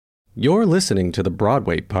You're listening to the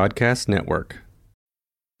Broadway Podcast Network.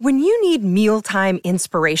 When you need mealtime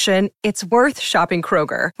inspiration, it's worth shopping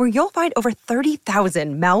Kroger, where you'll find over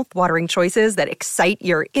 30,000 mouth-watering choices that excite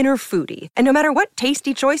your inner foodie. And no matter what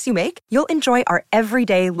tasty choice you make, you'll enjoy our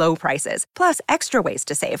everyday low prices, plus extra ways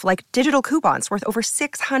to save, like digital coupons worth over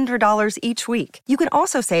 $600 each week. You can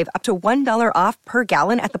also save up to $1 off per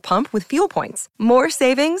gallon at the pump with fuel points. More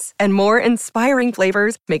savings and more inspiring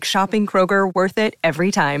flavors make shopping Kroger worth it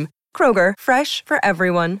every time. Kroger, fresh for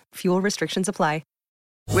everyone. Fuel restrictions apply.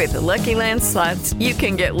 With the Lucky Land Slots, you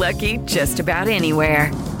can get lucky just about anywhere.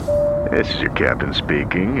 This is your captain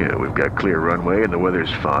speaking. We've got clear runway and the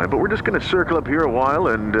weather's fine, but we're just going to circle up here a while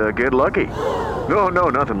and get lucky. No,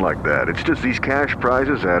 nothing like that. It's just these cash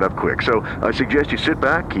prizes add up quick. So I suggest you sit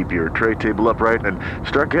back, keep your tray table upright, and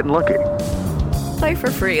start getting lucky. Play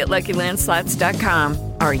for free at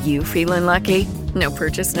LuckyLandSlots.com. Are you feeling lucky? No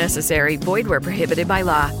purchase necessary. Void where prohibited by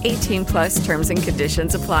law. 18 plus terms and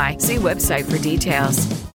conditions apply. See website for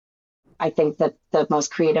details. I think that the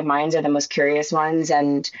most creative minds are the most curious ones.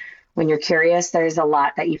 And when you're curious, there's a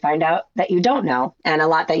lot that you find out that you don't know and a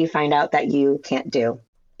lot that you find out that you can't do.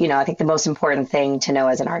 You know, I think the most important thing to know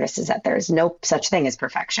as an artist is that there's no such thing as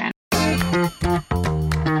perfection.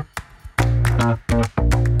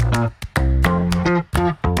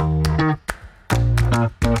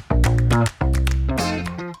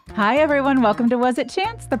 Hi, everyone. Welcome to Was It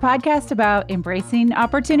Chance, the podcast about embracing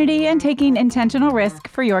opportunity and taking intentional risk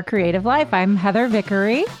for your creative life. I'm Heather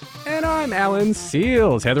Vickery. And I'm Alan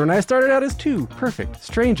Seals. Heather and I started out as two perfect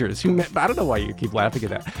strangers who met, I don't know why you keep laughing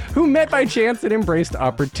at that, who met by chance and embraced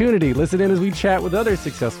opportunity. Listen in as we chat with other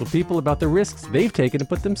successful people about the risks they've taken to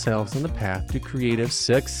put themselves on the path to creative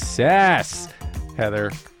success.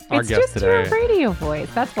 Heather, our guest today. It's just your radio voice.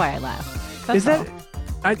 That's why I laugh. Is that...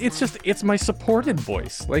 it's my supported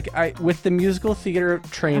voice. Like with the musical theater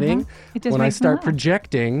training, when I start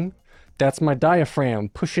projecting, that's my diaphragm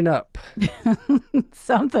pushing up.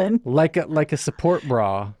 Something. Like a support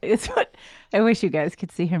bra. It's what I wish you guys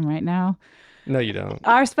could see him right now. No, you don't.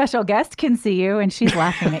 Our special guest can see you and she's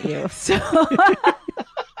laughing at you. So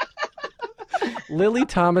Lili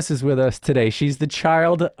Thomas is with us today. She's the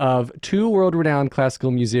child of two world-renowned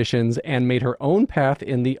classical musicians and made her own path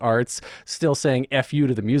in the arts, still saying F you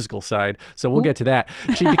to the musical side. So we'll get to that.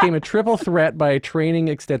 She became a triple threat by training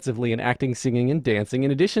extensively in acting, singing, and dancing,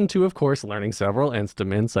 in addition to, of course, learning several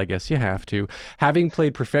instruments. I guess you have to. Having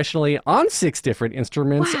played professionally on 6 different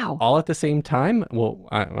instruments all at the same time. Well,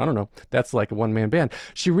 I don't know. That's like a one-man band.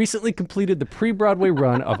 She recently completed the pre-Broadway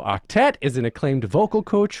run of Octet, is an acclaimed vocal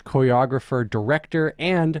coach, choreographer, director,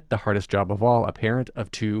 and the hardest job of all, a parent of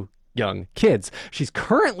 2 young kids. She's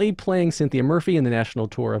currently playing Cynthia Murphy in the national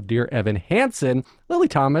tour of Dear Evan Hansen. Lili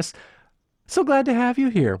Thomas, so glad to have you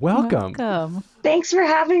here. Welcome. Thanks for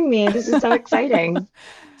having me. This is so exciting.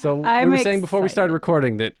 So we were saying before we started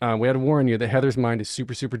recording that we had to warn you that Heather's mind is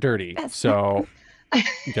super, super dirty. So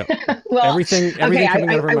well, everything coming out of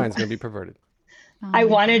her mind is going to be perverted. I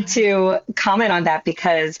wanted to comment on that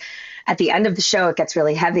because at the end of the show, it gets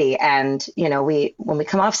really heavy. And, you know, when we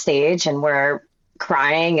come off stage and we're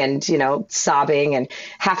crying and, you know, sobbing and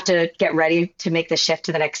have to get ready to make the shift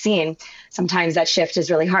to the next scene, sometimes that shift is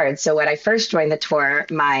really hard. So when I first joined the tour,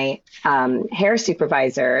 my hair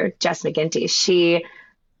supervisor, Jess McGinty,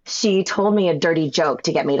 she told me a dirty joke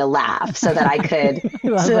to get me to laugh so that I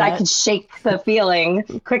could shake the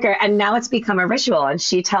feeling quicker. And now it's become a ritual. And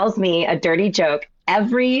she tells me a dirty joke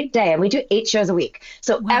every day. And we do 8 shows a week.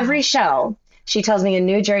 So every show, she tells me a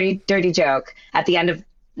new dirty joke at the end of,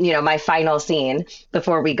 you know, my final scene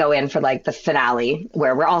before we go in for like the finale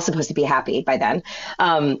where we're all supposed to be happy by then.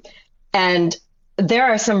 And there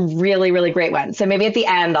are some really, really great ones. So maybe at the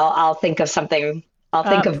end, I'll think of something. I'll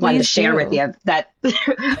think of one to share with you that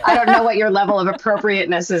I don't know what your level of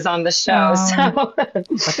appropriateness is on the show. So I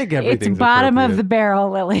think everything's it's bottom of the barrel,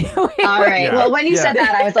 Lili. All right. Yeah. Well, when you said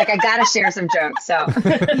that, I was like, I got to share some jokes. So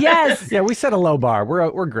yes. Yeah, we set a low bar.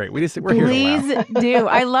 We're great. We're here to laugh. Please do.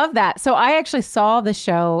 I love that. So I actually saw the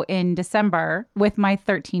show in December with my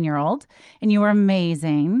 13-year-old, and you were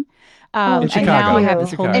amazing. In Chicago. And now I have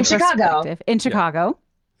this whole new in Chicago. perspective. In Chicago.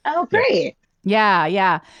 Oh, great.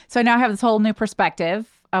 Yeah. So now I have this whole new perspective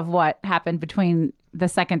of what happened between the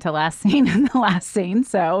second to last scene and the last scene.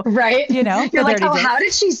 So, right. You know, you're like, oh, how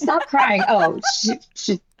did she stop crying? Oh,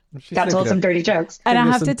 she got told some dirty jokes. And I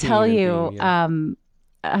have to tell you,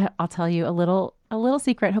 I'll tell you a little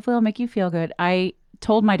secret. Hopefully it'll make you feel good. I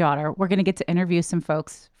told my daughter, we're going to get to interview some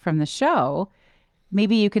folks from the show.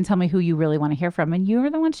 Maybe you can tell me who you really want to hear from. And you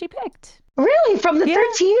were the one she picked. Really? From the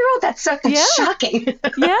 13-year-old? That's shocking.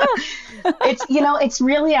 Yeah. It's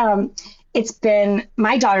really, It's been,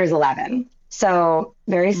 my daughter's 11, so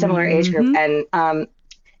very similar age group. And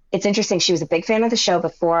it's interesting. She was a big fan of the show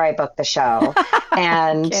before I booked the show.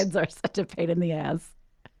 And kids are such a pain in the ass.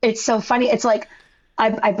 It's so funny. It's like,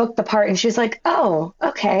 I booked the part and she's like, oh,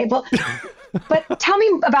 okay. Well, but tell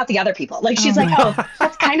me about the other people. Like, she's like, oh,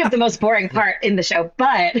 that's kind of the most boring part in the show,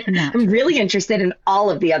 but I'm really interested in all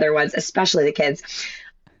of the other ones, especially the kids.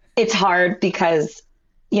 It's hard because,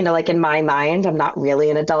 you know, like in my mind, I'm not really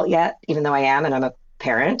an adult yet, even though I am, and I'm a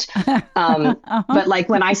parent. But like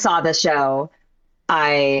when I saw the show,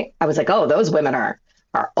 I was like, oh, those women are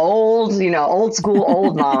old, you know, old school,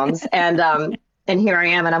 old moms. And here I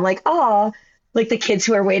am, and I'm like, oh, like the kids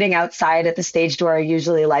who are waiting outside at the stage door are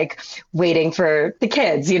usually like waiting for the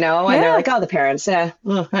kids, you know, and they're like, oh, the parents,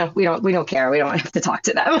 we don't care. We don't have to talk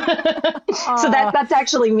to them. So that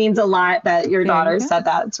actually means a lot that your daughter said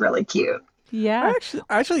that. It's really cute. Yeah.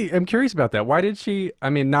 Actually, I'm curious about that. Why did she, I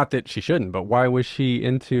mean, not that she shouldn't, but why was she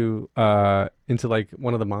into like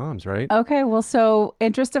one of the moms, right? Okay, well, so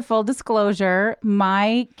interest of full disclosure,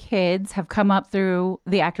 my kids have come up through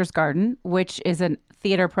the Actors Garden, which is a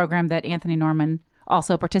theater program that Anthony Norman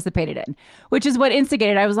also participated in, which is what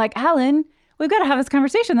instigated. I was like, Alan, we've got to have this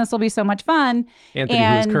conversation. This will be so much fun. Anthony,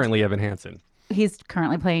 who's currently Evan Hansen. He's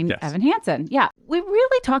currently playing Evan Hansen. Yeah. We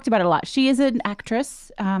really talked about it a lot. She is an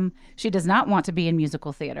actress. She does not want to be in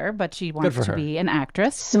musical theater, but she wants to be an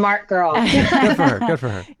actress. Smart girl. Good for her. Good for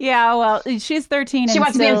her. Yeah. Well, she's 13. She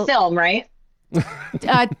wants to be in film, right?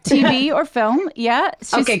 TV or film. Yeah.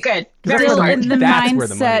 She's okay, good. Very still smart. in the That's mindset where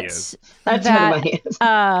the money is. That's where the money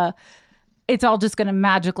is. It's all just going to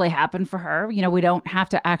magically happen for her. You know, we don't have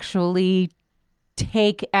to actually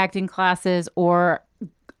take acting classes or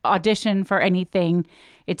audition for anything.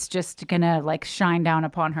 It's just gonna like shine down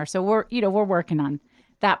upon her. So we're working on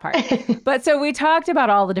that part. But so we talked about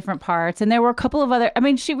all the different parts, and there were a couple of other, I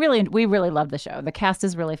mean, we really love the show. The cast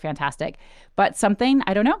is really fantastic. But something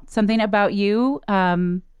about you,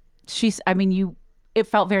 it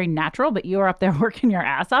felt very natural, but you were up there working your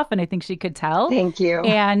ass off, and I think she could tell. Thank you.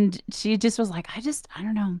 And she just was like, I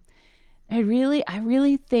don't know. I really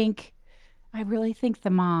think the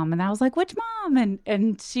mom. And I was like, which mom?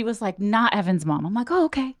 And she was like, not Evan's mom. I'm like, oh,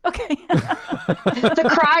 okay. The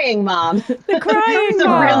crying mom. The crying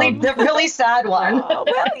mom. The really sad one. Oh,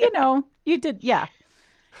 well, you know, you did. Yeah.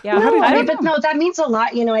 Yeah. No, that means a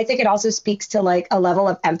lot. You know, I think it also speaks to like a level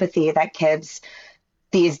of empathy that kids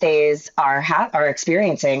these days are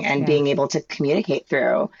experiencing and being able to communicate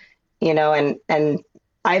through, you know, and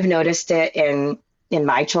I've noticed it in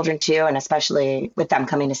my children too, and especially with them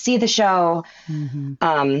coming to see the show,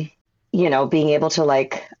 you know, being able to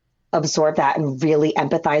like absorb that and really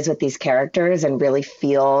empathize with these characters and really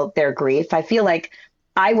feel their grief. I feel like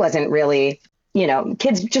I wasn't really, you know,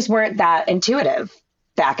 kids just weren't that intuitive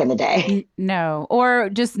back in the day. No, or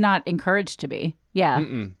just not encouraged to be. Yeah.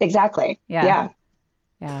 Exactly. Yeah.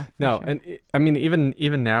 No, sure. And I mean,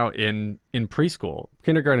 even now in preschool,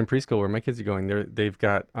 kindergarten, preschool, where my kids are going, they've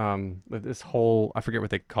got this whole, I forget what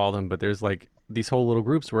they call them, but there's like these whole little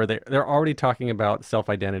groups where they're already talking about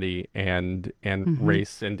self-identity and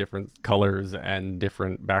race and different colors and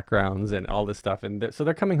different backgrounds and all this stuff. And so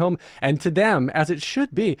they're coming home, and to them, as it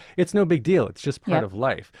should be, it's no big deal. It's just part of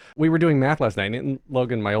life. We were doing math last night, and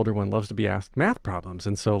Logan, my older one, loves to be asked math problems,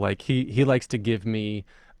 and so like he likes to give me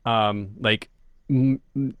like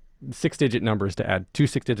 6-digit numbers to add, 2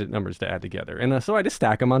 6-digit numbers to add together, and so I just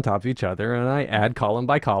stack them on top of each other, and I add column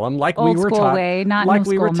by column, like old we were school taught, way, not like new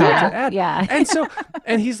we school were taught math. to add. Yeah. And so,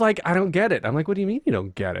 and he's like, I don't get it. I'm like, what do you mean you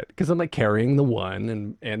don't get it? Because I'm like carrying the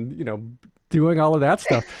one and you know, doing all of that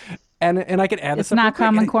stuff, and I could add. It's not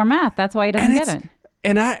Common Core math. That's why he doesn't get it.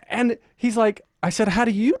 And he's like, I said, how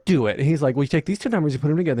do you do it? And he's like, well, you take these two numbers, you put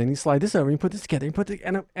them together, and you slide this over, and you put this together,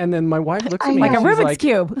 and then my wife looks at me like a Rubik's like,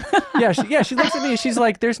 cube. she looks at me, and she's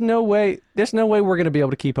like, there's no way we're gonna be able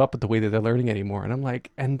to keep up with the way that they're learning anymore. And I'm like,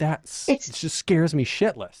 and it just scares me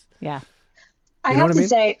shitless. Yeah. I have to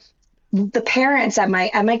say, the parents at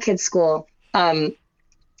my kids' school,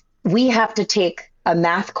 we have to take a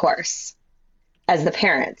math course as the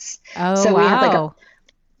parents. Oh, so we have wow.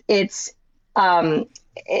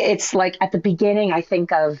 It's like at the beginning, I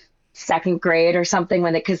think of second grade or something,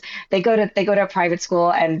 because they go to a private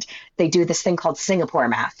school and they do this thing called Singapore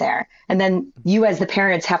math there. And then you as the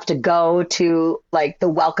parents have to go to like the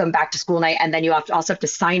welcome back to school night. And then you also have to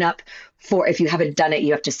sign up for, if you haven't done it,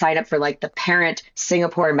 you have to sign up for like the parent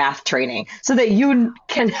Singapore math training so that you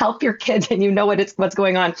can help your kids and you know what's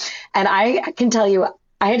going on. And I can tell you,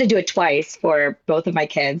 I had to do it twice for both of my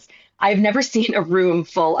kids. I've never seen a room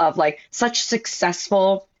full of like such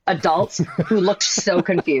successful adults who looked so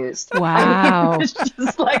confused. Wow. I mean, it's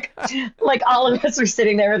just like all of us were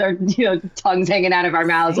sitting there with our, tongues hanging out of our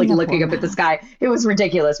mouths, like looking up at the sky. It was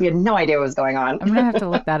ridiculous. We had no idea what was going on. I'm going to have to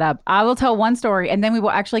look that up. I will tell one story and then we will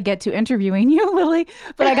actually get to interviewing you, Lili.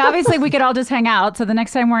 But like, obviously we could all just hang out. So the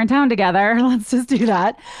next time we're in town together, let's just do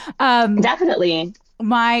that. Definitely.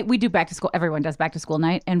 We do back to school. Everyone does back to school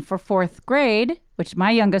night. And for fourth grade, which my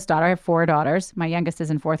youngest daughter, I have 4 daughters. My youngest is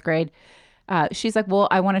in fourth grade. She's like, well,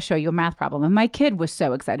 I want to show you a math problem. And my kid was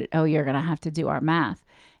so excited. Oh, you're going to have to do our math.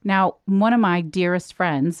 Now, one of my dearest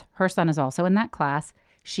friends, her son is also in that class.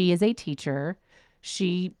 She is a teacher.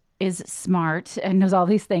 She is smart and knows all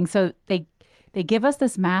these things. So they give us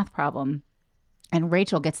this math problem and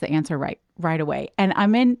Rachel gets the answer right away. And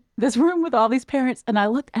I'm in this room with all these parents and I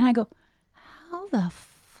look and I go, how the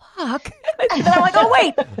fuck? And I'm like, oh,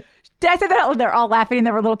 wait, did I say that? They're all laughing and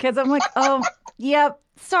they were little kids. I'm like, oh, yep,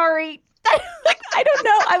 sorry. I don't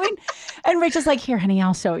know. I mean, and Rachel's like, here, honey,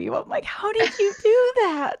 I'll show you. I'm like, how did you do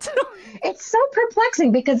that? It's so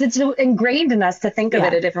perplexing because it's ingrained in us to think of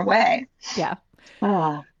it a different way. Yeah.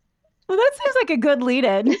 Well, that seems like a good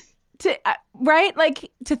lead-in to, right?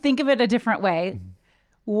 Like to think of it a different way.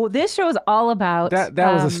 Well, this show is all about that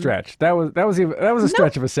was a stretch. That was a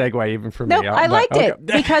stretch of a segue even for me. Nope, I liked it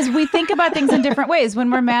because we think about things in different ways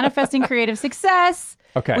when we're manifesting creative success.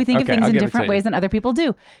 Okay. We think of things in different ways than other people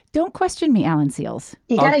do. Don't question me, Alan Seals.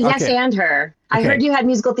 You got to yes and her. I heard you had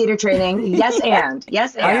musical theater training. Yes and.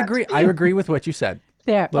 Yes and. I agree with what you said.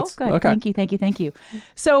 There. Good. Okay. Thank you.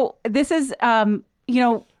 So this is,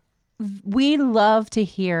 we love to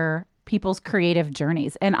hear people's creative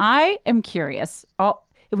journeys. And I am curious,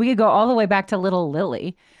 if we could go all the way back to little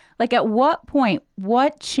Lili, like at what point,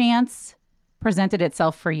 what chance presented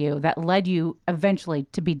itself for you that led you eventually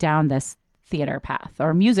to be down this theater path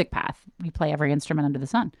or music path? You play every instrument under the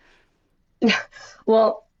sun.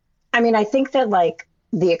 Well, I mean, I think that like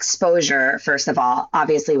the exposure, first of all,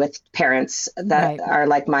 obviously with parents that are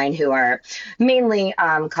like mine who are mainly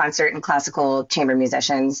concert and classical chamber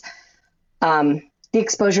musicians, the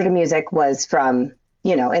exposure to music was from,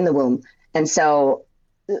 in the womb. And so,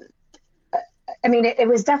 I mean, it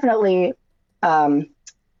was definitely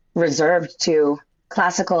reserved to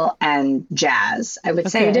classical and jazz. I would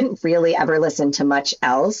say I didn't really ever listen to much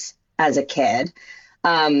else as a kid.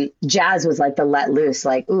 Jazz was like the let loose,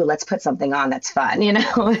 like, ooh, let's put something on that's fun,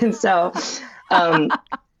 And so,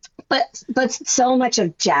 but so much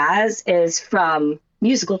of jazz is from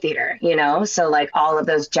musical theater, So like all of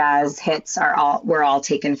those jazz hits were all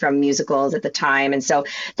taken from musicals at the time. And so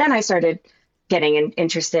then I started getting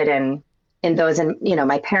interested in those, and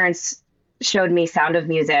my parents showed me Sound of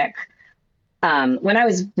Music. When I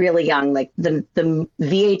was really young, like the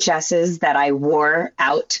VHSs that I wore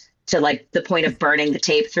out to like the point of burning the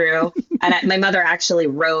tape through. And my mother actually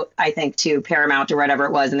wrote, I think, to Paramount or whatever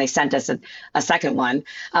it was, and they sent us a second one,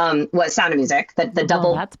 was Sound of Music, the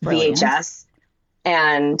double VHS.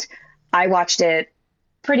 And I watched it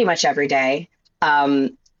pretty much every day.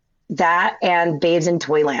 That and Babes in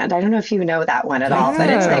Toyland. I don't know if you know that one at all, but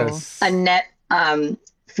it's like Annette,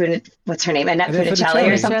 what's her name? Annette Funicelli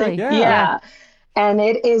or something. Yeah. And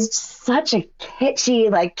it is such a kitschy,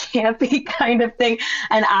 like campy kind of thing.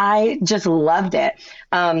 And I just loved it.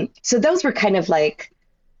 So those were kind of like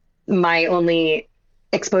my only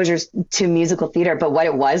exposures to musical theater. But what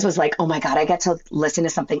it was like, oh my God, I get to listen to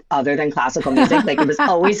something other than classical music. Like it was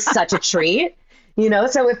always such a treat,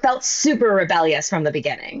 so it felt super rebellious from the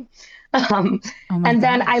beginning. And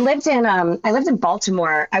then I lived in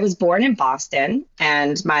Baltimore. I was born in Boston,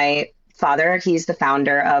 and my father, he's the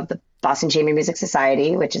founder of the Boston Chamber Music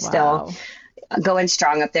Society, which is still going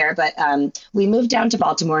strong up there. But we moved down to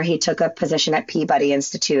Baltimore. He took a position at Peabody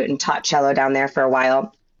Institute and taught cello down there for a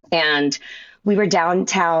while. And we were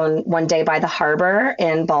downtown one day by the harbor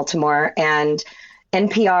in Baltimore, and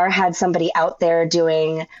NPR had somebody out there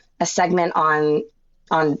doing a segment on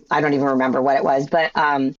I don't even remember what it was, but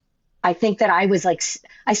I think that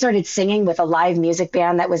I started singing with a live music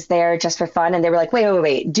band that was there just for fun. And they were like,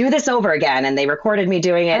 wait, do this over again. And they recorded me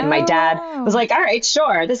doing it. And my dad was like, all right,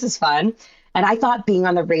 sure, this is fun. And I thought being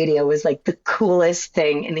on the radio was like the coolest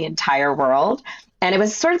thing in the entire world. And it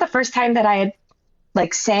was sort of the first time that I had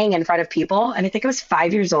like sang in front of people. And I think I was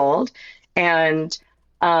 5 years old. And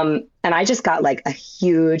I just got like a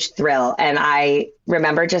huge thrill. And I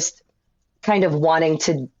remember just kind of wanting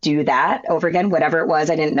to do that over again, whatever it was.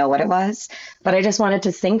 I didn't know what it was, but I just wanted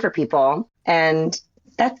to sing for people. And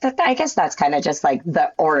that I guess that's kind of just like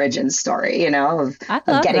the origin story, of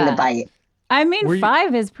getting the bite. I mean,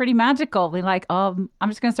 5 is pretty magical. We like, I'm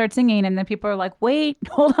just going to start singing. And then people are like, wait,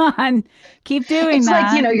 hold on. Keep doing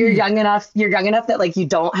that. It's like, you're young enough that like you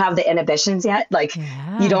don't have the inhibitions yet. Like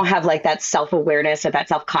you don't have like that self-awareness or that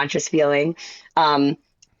self-conscious feeling.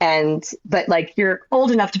 But like you're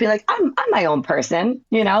old enough to be like, I'm my own person,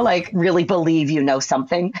 like really believe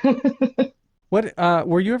something. What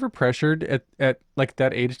were you ever pressured at like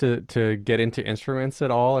that age to get into instruments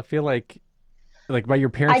at all? I feel like by your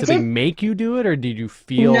parents, did they make you do it, or did you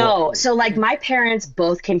feel? No. So like my parents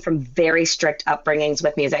both came from very strict upbringings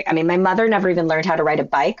with music. I mean, my mother never even learned how to ride a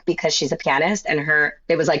bike because she's a pianist, and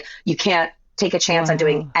it was like, you can't take a chance on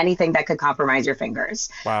doing anything that could compromise your fingers.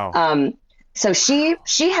 Wow. So she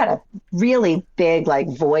had a really big like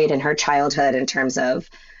void in her childhood in terms of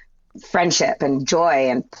friendship and joy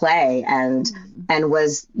and play and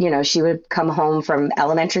was, she would come home from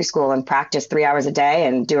elementary school and practice 3 hours a day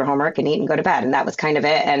and do her homework and eat and go to bed. And that was kind of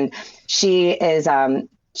it. And she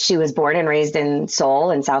was born and raised in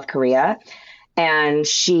Seoul in South Korea. And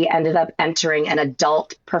she ended up entering an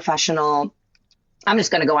adult professional. I'm just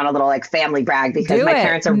going to go on a little like family brag because my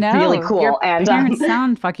parents are really cool. Your parents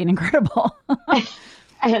sound fucking incredible.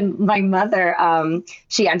 And my mother,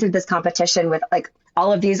 she entered this competition with like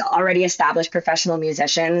all of these already established professional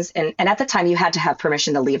musicians. And at the time you had to have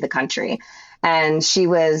permission to leave the country. And she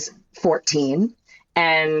was 14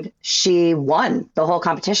 and she won the whole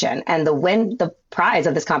competition. And the prize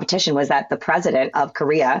of this competition was that the president of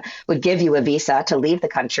Korea would give you a visa to leave the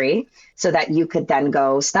country so that you could then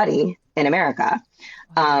go study in America.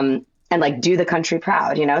 And like do the country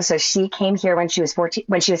proud, So she came here when she was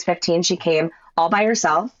 15, she came all by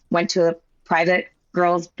herself, went to a private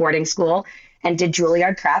girls boarding school and did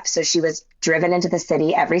Juilliard prep. So she was driven into the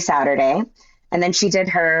city every Saturday. And then she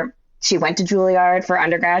went to Juilliard for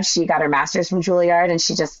undergrad. She got her master's from Juilliard, and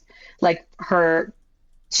she just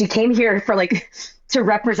she came here for like to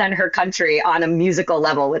represent her country on a musical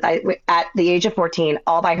level at the age of 14,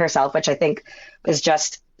 all by herself, which I think is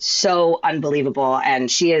just so unbelievable. And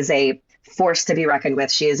she is a force to be reckoned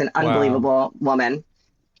with. She is an unbelievable woman.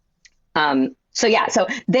 So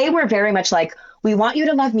they were very much like, we want you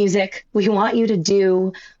to love music. We want you to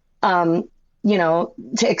do, to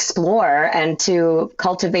explore and to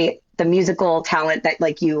cultivate the musical talent that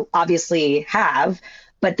like you obviously have,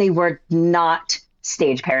 but they were not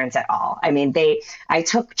stage parents at all. I mean, I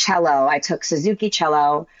took Suzuki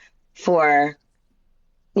cello for,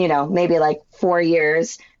 maybe like 4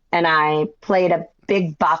 years. And I played a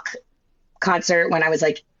big Bach concert when I was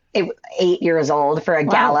like 8 years old for a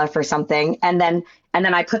gala for something. And then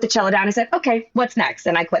I put the cello down and said, okay, what's next?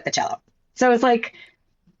 And I quit the cello. So it was like,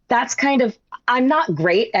 I'm not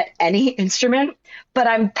great at any instrument, but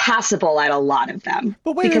I'm passable at a lot of them.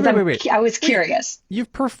 But wait. I was curious.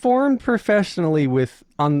 You've performed professionally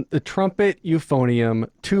on the trumpet, euphonium,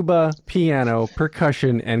 tuba, piano,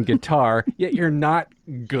 percussion, and guitar, yet you're not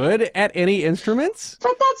good at any instruments?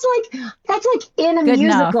 But that's like in a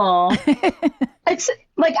musical. It's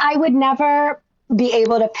like I would never be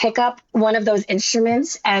able to pick up one of those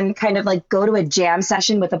instruments and kind of like go to a jam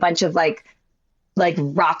session with a bunch of like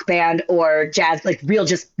rock band or jazz, like real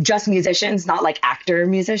just musicians, not like actor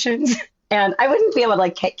musicians. And I wouldn't be able to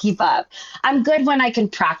like keep up. I'm good when I can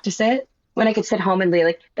practice it, when I could sit home and be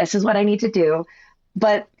like, this is what I need to do.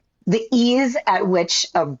 But the ease at which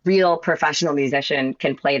a real professional musician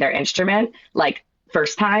can play their instrument, like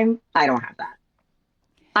first time, I don't have that.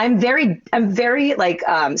 I'm very like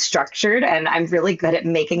structured, and I'm really good at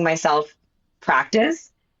making myself practice.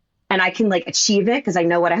 And I can like achieve it because I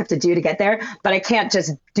know what I have to do to get there, but I can't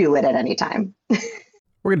just do it at any time.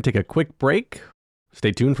 We're going to take a quick break.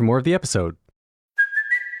 Stay tuned for more of the episode.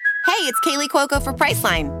 Hey, it's Kaylee Cuoco for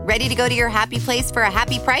Priceline. Ready to go to your happy place for a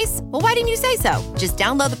happy price? Well, why didn't you say so? Just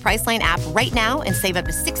download the Priceline app right now and save up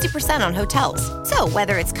to 60% on hotels. So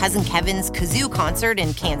whether it's Cousin Kevin's Kazoo Concert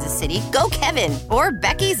in Kansas City, go Kevin, or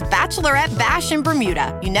Becky's Bachelorette Bash in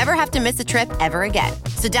Bermuda, you never have to miss a trip ever again.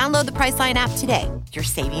 So download the Priceline app today. Your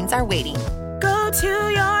savings are waiting. Go to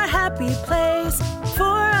your happy place for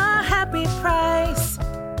a happy price.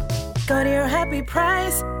 Go to your happy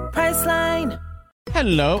price, Priceline.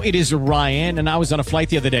 Hello, it is Ryan, and I was on a flight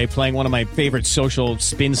the other day playing one of my favorite social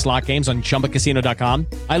spin slot games on ChumbaCasino.com.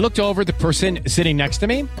 I looked over at the person sitting next to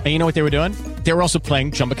me, and you know what they were doing? They were also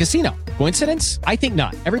playing Chumba Casino. Coincidence? I think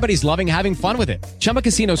not. Everybody's loving having fun with it. Chumba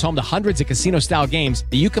Casino is home to hundreds of casino-style games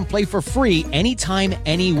that you can play for free anytime,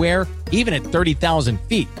 anywhere, even at 30,000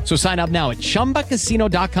 feet. So sign up now at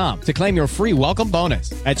ChumbaCasino.com to claim your free welcome bonus.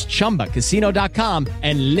 That's ChumbaCasino.com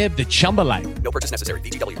and live the Chumba life. No purchase necessary.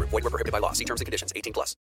 VGW. Void where prohibited by law. See terms and conditions.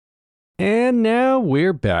 18+. And now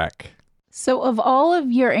we're back. So, of all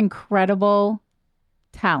of your incredible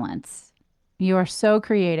talents, you are so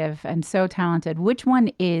creative and so talented. Which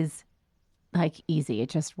one is like easy? It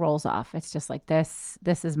just rolls off. It's just like this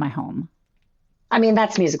is my home. I mean,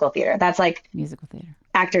 that's musical theater. That's like Musical theater.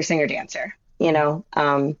 actor, singer, dancer, you know.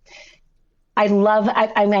 I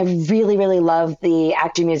really, really love the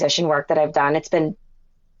actor musician work that I've done. It's been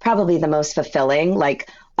probably the most fulfilling, like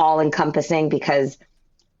all encompassing because,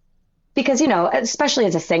 you know, especially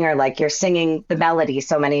as a singer, like you're singing the melody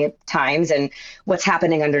so many times and what's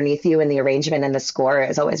happening underneath you and the arrangement and the score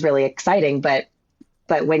is always really exciting. But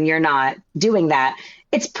when you're not doing that,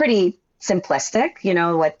 it's pretty simplistic, you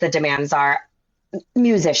know, what the demands are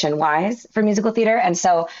musician wise for musical theater. And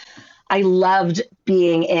so I loved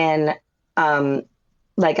being in,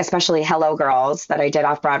 like, especially Hello Girls that I did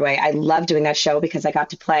off Broadway. I loved doing that show because I got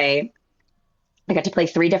to play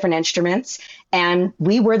 3 different instruments and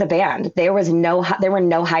we were the band. There were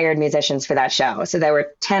no hired musicians for that show. So there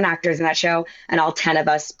were 10 actors in that show and all 10 of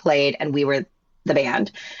us played and we were the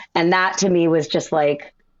band. And that to me was just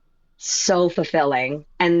like so fulfilling.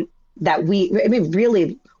 And that we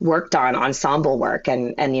really worked on ensemble work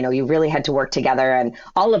and, you know, you really had to work together and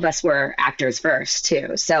all of us were actors first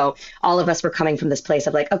too. So all of us were coming from this place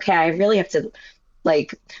of like, okay, I really have to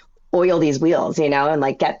like oil these wheels, you know, and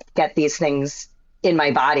like get these things in my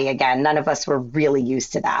body again. None of us were really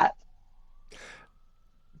used to that.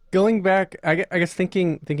 Going back, I guess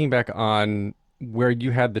thinking back on where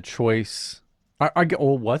you had the choice,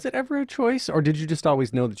 was it ever a choice, or did you just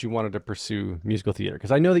always know that you wanted to pursue musical theater?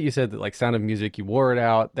 Because I know that you said that like Sound of Music, you wore it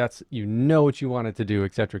out. That's, you know, what you wanted to do,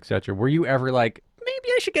 et cetera, et cetera. Were you ever like,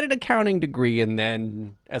 maybe I should get an accounting degree and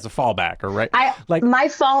then as a fallback, or right? My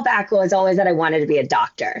fallback was always that I wanted to be a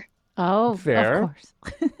doctor. Oh, fair. Of course.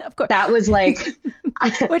 Of course. That was like,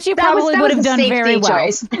 which you probably would have done very well.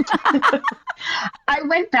 I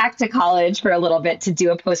went back to college for a little bit to do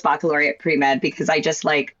a post-baccalaureate pre-med because I just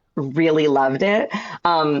like really loved it.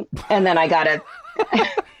 And then I got an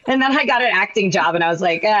acting job and I was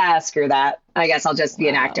like, screw that. I guess I'll just be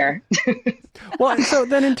an actor. Well, so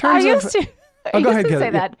then in terms I used to say Yeah.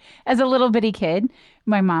 that as a little bitty kid.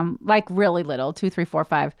 My mom, like really little, 2, 3, 4,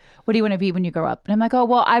 5. What do you want to be when you grow up? And I'm like, oh,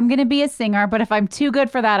 well, I'm going to be a singer, but if I'm too good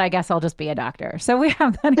for that, I guess I'll just be a doctor. So we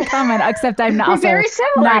have that in common, except I'm also very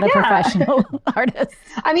similar, not a professional artist.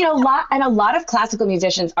 I mean, a lot of classical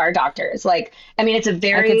musicians are doctors. Like, I mean, it's a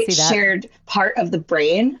very shared part of the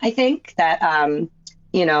brain, I think, that,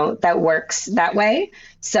 you know, that works that way.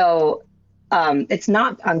 So it's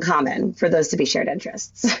not uncommon for those to be shared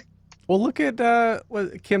interests. Well, look at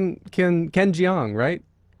Ken Jeong, right?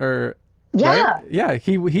 Or yeah, right? Yeah.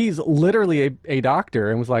 He's literally a doctor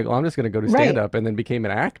and was like, "Well, I'm just going to go to stand up," and then became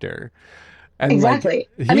an actor. And exactly.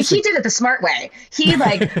 Like, I mean, he did it the smart way. He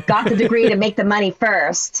like got the degree to make the money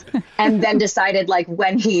first, and then decided like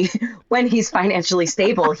when he's financially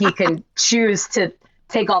stable, he can choose to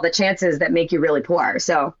take all the chances that make you really poor.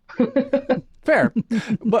 So fair.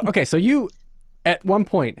 But okay, so you at one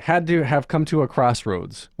point had to have come to a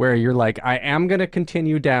crossroads where you're like, I am going to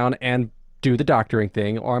continue down and do the doctoring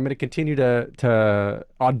thing, or I'm going to continue to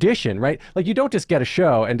audition, right? Like you don't just get a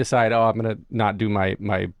show and decide, oh, I'm going to not do my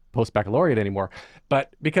post-baccalaureate anymore. But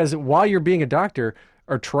because while you're being a doctor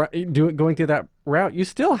or going through that route, you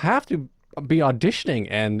still have to be auditioning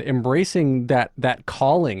and embracing that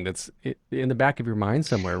calling that's in the back of your mind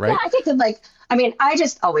somewhere, right? Yeah, I think that like, I mean, I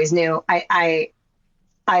just always knew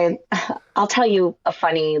I'll tell you a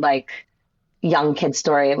funny, like, young kid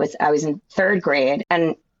story. I was in 3rd grade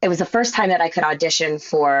and it was the first time that I could audition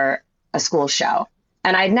for a school show.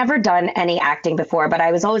 And I'd never done any acting before, but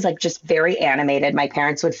I was always like just very animated. My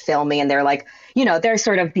parents would film me and they're like, you know, they're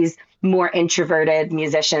sort of these more introverted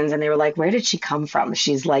musicians. And they were like, where did she come from?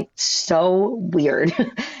 She's like so weird.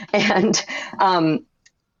 And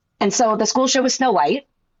so the school show was Snow White.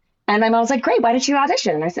 And my mom was like, great, why don't you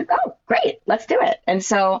audition? And I said, oh, great, let's do it. And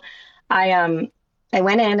so I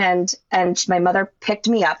went in and my mother picked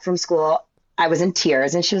me up from school. I was in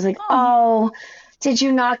tears and she was like, oh, did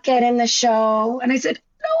you not get in the show? And I said,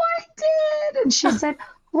 no, I did. And she said,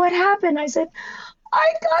 what happened? I said,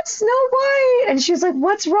 I got Snow White. And she was like,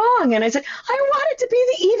 what's wrong? And I said, I wanted to be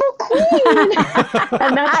the evil queen.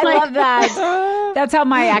 And that's I love that. That's how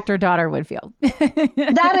my actor daughter would feel.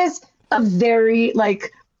 That is a very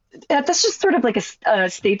like, that's just sort of like a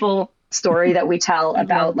staple story that we tell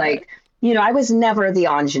about like, you know, I was never the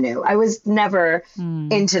ingenue. I was never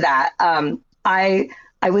into that.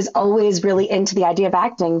 I was always really into the idea of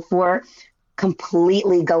acting for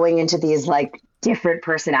completely going into these like different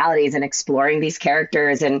personalities and exploring these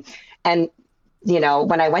characters and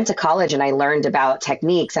when I went to college and I learned about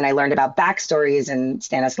techniques and I learned about backstories and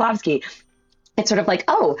Stanislavski, it's sort of like,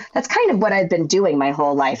 oh, that's kind of what I've been doing my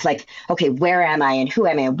whole life. Like, okay, where am I and who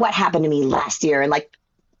am I and what happened to me last year? And like,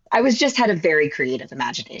 I had a very creative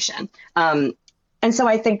imagination. And so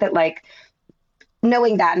I think that like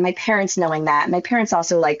knowing that, and my parents knowing that, and my parents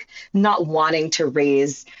also like not wanting to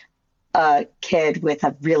raise a kid with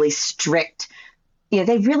a really strict,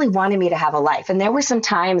 they really wanted me to have a life. And there were some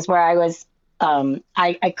times where I was,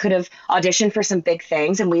 I could have auditioned for some big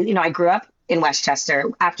things. And I grew up in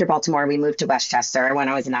Westchester. After Baltimore, we moved to Westchester when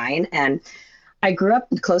I was 9. And I grew up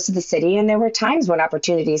close to the city. And there were times when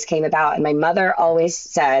opportunities came about. And my mother always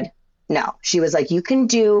said, no. She was like, you can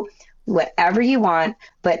do whatever you want,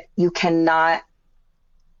 but you cannot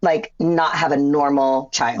like not have a normal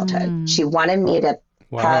childhood. She wanted me to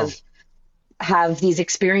have these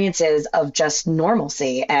experiences of just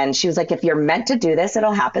normalcy. And she was like, if you're meant to do this,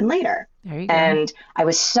 it'll happen later. There you go. And I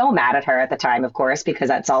was so mad at her at the time, of course, because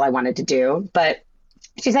that's all I wanted to do. But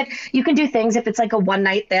she said, you can do things if it's like a one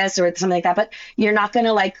night this or something like that, but you're not going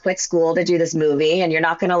to like quit school to do this movie. And you're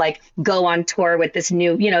not going to like go on tour with this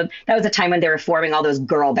new, that was a time when they were forming all those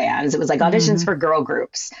girl bands. It was like auditions for girl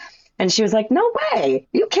groups. And she was like, no way.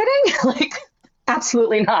 Are you kidding? Like,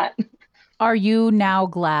 absolutely not. Are you now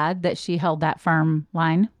glad that she held that firm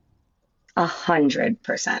line?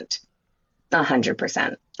 100%.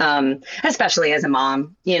 100%. Especially as a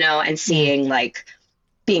mom, and seeing like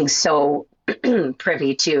being so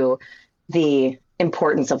privy to the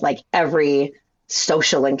importance of like every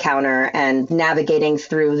social encounter and navigating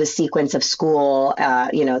through the sequence of school,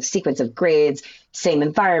 the sequence of grades, same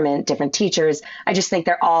environment, different teachers. I just think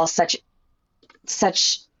they're all such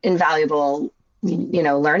invaluable,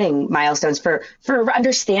 learning milestones for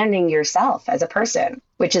understanding yourself as a person,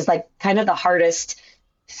 which is like kind of the hardest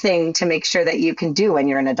thing to make sure that you can do when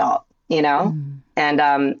you're an adult,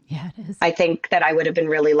 And yeah, it is. I think that I would have been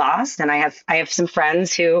really lost. And I have some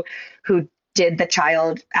friends who did the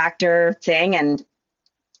child actor thing,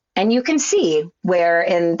 and you can see where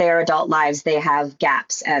in their adult lives they have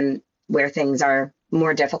gaps and where things are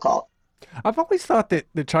more difficult. I've always thought that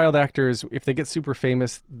the child actors, if they get super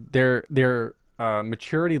famous, their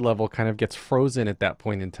maturity level kind of gets frozen at that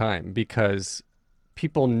point in time because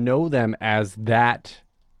people know them as that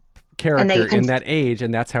character in that age,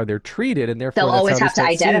 and that's how they're treated, and therefore they'll always have to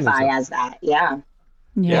identify as that. Yeah.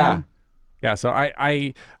 So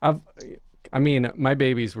I mean, my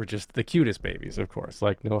babies were just the cutest babies, of course.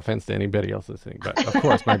 Like, no offense to anybody else listening, but of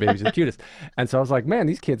course, my babies are the cutest. And so I was like, man,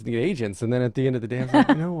 these kids need agents. And then at the end of the day, I was like,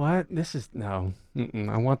 you know what?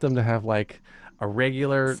 I want them to have like a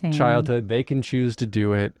regular childhood. They can choose to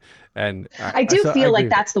do it. And I feel like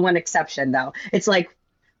that's the one exception, though. It's like,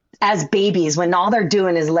 as babies, when all they're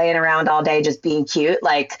doing is laying around all day just being cute,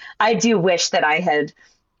 like I do wish that I had,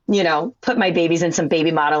 put my babies in some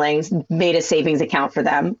baby modeling, made a savings account for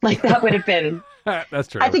them. Like that would have been. That's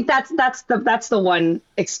true. I think that's the one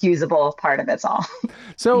excusable part of it all.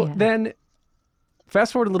 So then,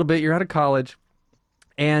 fast forward a little bit. You're out of college,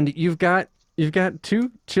 and you've got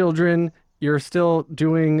 2 children. You're still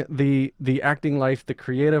doing the acting life, the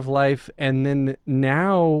creative life, and then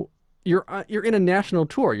now you're in a national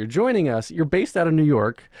tour. You're joining us. You're based out of New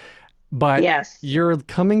York. But you're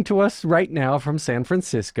coming to us right now from San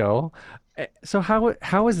Francisco. So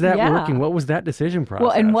how is that working? What was that decision process?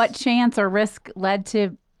 Well, and what chance or risk led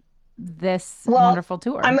to this wonderful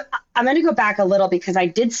tour? I'm going to go back a little because I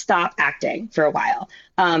did stop acting for a while.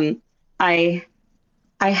 I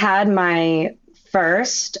had my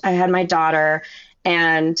daughter,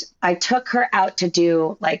 and I took her out to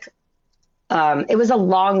do like it was a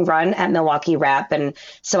long run at Milwaukee Rep. And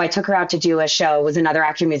so I took her out to do a show. It was another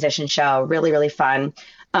actor musician show, really, really fun.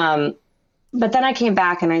 But then I came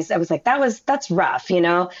back and I was like, that's rough,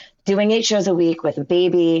 doing 8 shows a week with a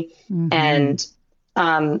baby. And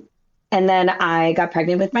then I got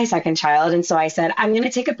pregnant with my second child. And so I said, I'm going to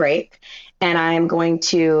take a break and I'm going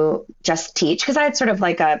to just teach, because I had sort of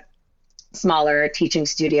like a smaller teaching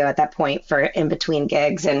studio at that point for in between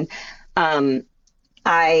gigs. And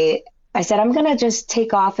I said, I'm going to just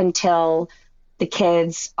take off until the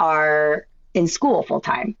kids are in school full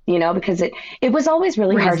time, because it was always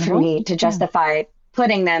really hard for me to justify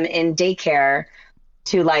putting them in daycare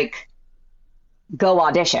to like go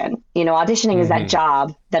audition. Auditioning is that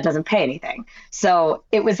job that doesn't pay anything. So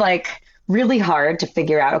it was like really hard to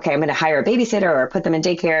figure out, okay, I'm going to hire a babysitter or put them in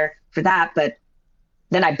daycare for that, but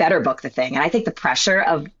then I better book the thing. And I think the pressure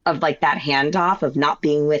of like that handoff of not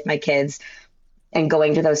being with my kids and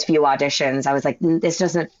going to those few auditions, I was like, this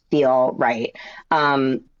doesn't feel right.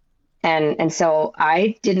 And so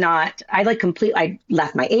I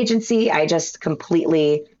left my agency. I just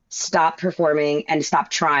completely stopped performing and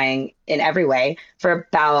stopped trying in every way for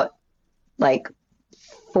about like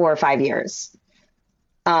 4 or 5 years.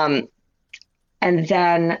 And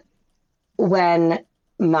then when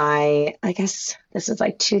I guess this was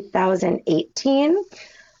like 2018,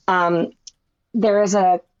 there is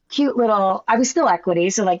a cute little, I was still Equity.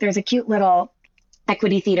 So like there's a cute little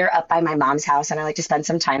Equity theater up by my mom's house. And I like to spend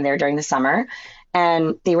some time there during the summer.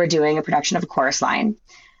 And they were doing a production of A Chorus Line.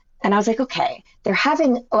 And I was like, okay, they're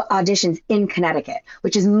having auditions in Connecticut,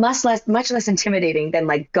 which is much less intimidating than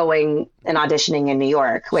like going and auditioning in New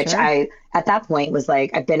York, which I, at that point was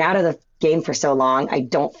like, I've been out of the game for so long. I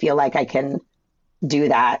don't feel like I can do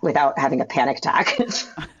that without having a panic attack.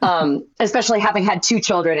 Especially having had 2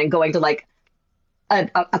 children and going to like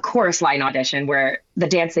a chorus line audition where the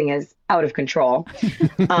dancing is out of control.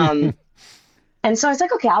 And so I was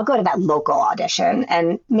like, okay, I'll go to that local audition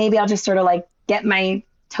and maybe I'll just sort of like get my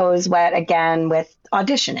toes wet again with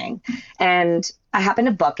auditioning. And I happened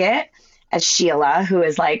to book it as Sheila, who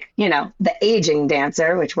is like, the aging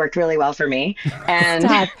dancer, which worked really well for me. And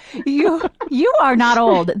Stop. You are not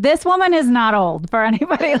old. This woman is not old for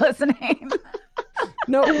anybody listening.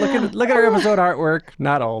 No, look at our episode artwork.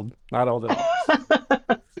 Not old at all.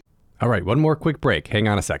 All right, one more quick break. Hang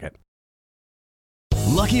on a second.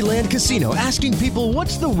 Lucky Land Casino, asking people,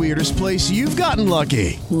 what's the weirdest place you've gotten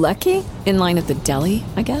lucky? Lucky? In line at the deli,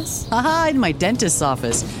 I guess? Aha, in my dentist's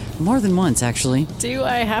office. More than once, actually. Do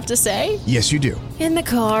I have to say? Yes, you do. In the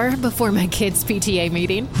car before my kids' PTA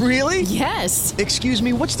meeting. Really? Yes. Excuse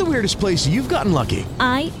me, what's the weirdest place you've gotten lucky?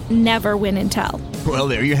 I never win and tell. Well,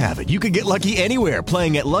 there you have it. You can get lucky anywhere,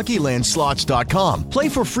 playing at LuckyLandSlots.com. Play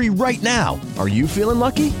for free right now. Are you feeling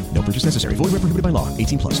lucky? No purchase necessary. Void where prohibited by law.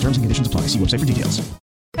 18+. Terms and conditions apply. See website for details.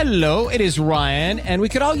 Hello, it is Ryan, and we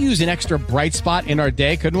could all use an extra bright spot in our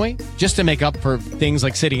day, couldn't we? Just to make up for things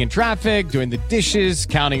like sitting in traffic, doing the dishes,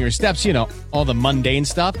 counting your steps, all the mundane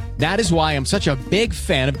stuff. That is why I'm such a big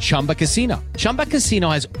fan of Chumba Casino. Chumba Casino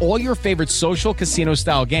has all your favorite social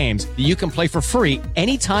casino-style games that you can play for free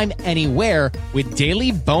anytime, anywhere with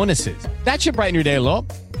daily bonuses. That should brighten your day a little.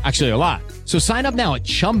 Actually, a lot. So sign up now at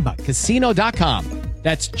ChumbaCasino.com.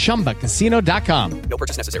 That's ChumbaCasino.com. No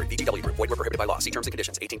purchase necessary. VGW Group. Void where prohibited by law. See terms and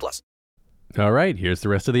conditions. 18+. All right, here's the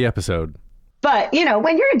rest of the episode. But,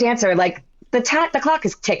 when you're a dancer, like the clock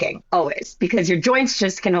is ticking always because your joints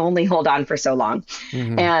just can only hold on for so long.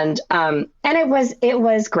 Mm-hmm. And it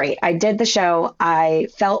was great. I did the show. I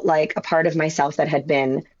felt like a part of myself that had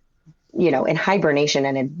been, in hibernation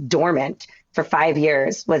and in dormant for 5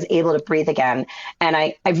 years was able to breathe again. And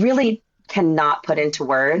I really cannot put into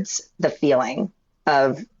words the feeling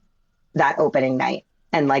of that opening night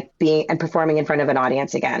and like being and performing in front of an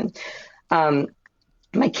audience again.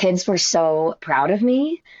 My kids were so proud of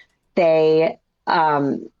me. They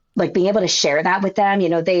like being able to share that with them.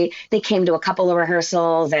 They came to a couple of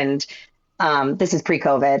rehearsals and this is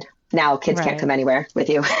pre-COVID. Now kids can't come anywhere with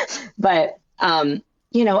you. But,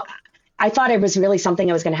 I thought it was really something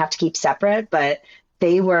I was going to have to keep separate, but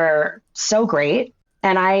they were so great.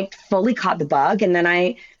 And I fully caught the bug. And then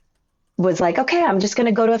I was like, okay, I'm just going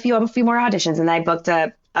to go to a few more auditions. And I booked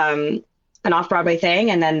an off-Broadway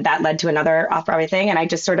thing. And then that led to another off-Broadway thing. And I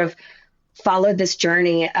just sort of followed this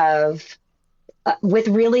journey of with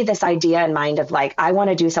really this idea in mind of like, I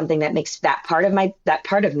want to do something that makes that part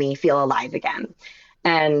of me feel alive again.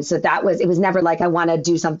 And so it was never like, I want to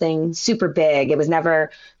do something super big. It was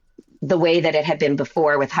never the way that it had been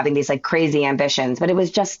before with having these like crazy ambitions, but it was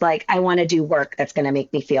just like, I want to do work that's going to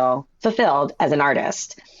make me feel fulfilled as an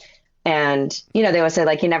artist. And, they always say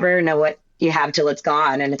like, you never know what you have till it's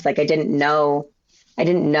gone. And it's like, I didn't know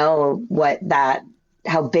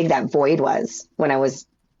how big that void was when I was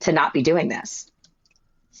to not be doing this.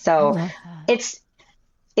 So it's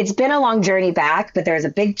been a long journey back, but there's a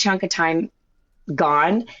big chunk of time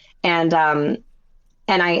gone. And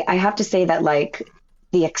I have to say that like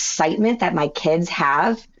the excitement that my kids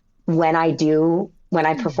have when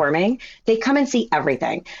I'm performing, they come and see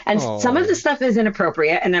everything. And some of the stuff is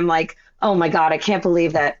inappropriate. And I'm like, oh my God, I can't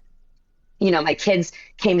believe that, my kids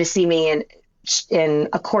came to see me in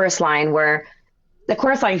a chorus line where the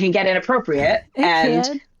chorus line can get inappropriate.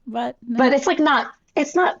 But it's like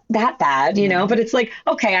it's not that bad, but it's like,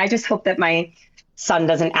 okay, I just hope that my son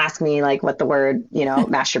doesn't ask me like what the word,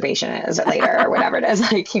 masturbation is later or whatever it is.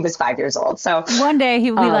 Like he was 5 years old. So one day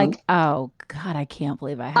he will be like, oh God, I can't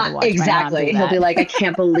believe I had to watch exactly. my mom do that. He'll be like, I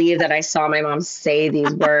can't believe that I saw my mom say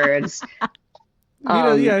these words. He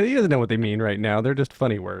doesn't know what they mean right now. They're just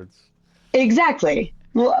funny words. Exactly.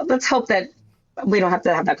 Well, let's hope that we don't have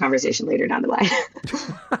to have that conversation later down the line.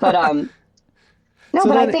 But no, So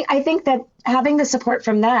but then I think that having the support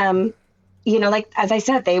from them, you know, like as I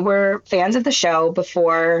said, they were fans of the show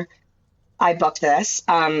before I booked this.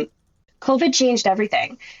 COVID changed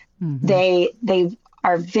everything. They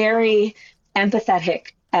are very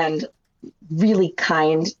empathetic and really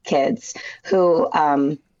kind kids who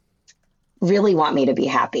really want me to be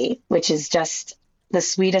happy, which is just the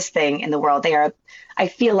sweetest thing in the world. I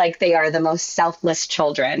feel like they are the most selfless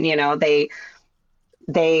children. You know, they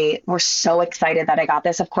were so excited that I got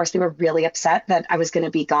this. Of course, they were really upset that I was going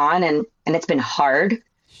to be gone, and it's been hard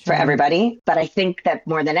for everybody. But I think that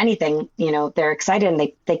more than anything, you know, they're excited,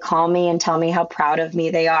 and they call me and tell me how proud of me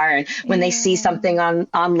they are. And when they see something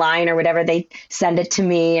online or whatever, they send it to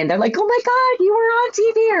me and they're like, oh my God, you were on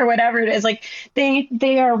TV or whatever it is. Like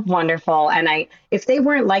they are wonderful. And if they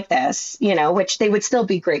weren't like this, you know, which they would still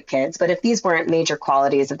be great kids, but if these weren't major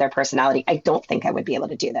qualities of their personality, I don't think I would be able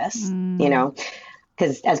to do this, you know,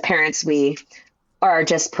 because as parents, we are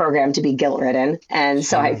just programmed to be guilt-ridden. And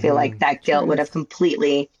so I feel like that guilt would have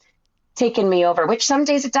completely taken me over, which some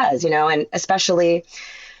days it does, you know, and especially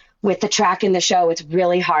with the track in the show, it's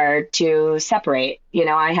really hard to separate. You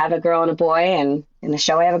know, I have a girl and a boy, and in the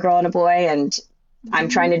show I have a girl and a boy, and I'm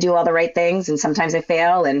trying to do all the right things, and sometimes I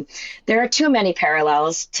fail. And there are too many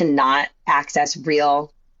parallels to not access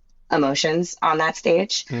real emotions on that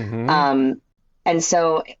stage. And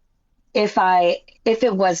so if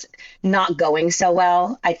it was not going so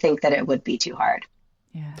well, I think that it would be too hard.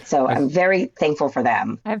 Yeah. So I'm very thankful for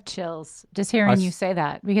them. I have chills just hearing you say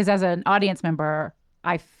that, because as an audience member,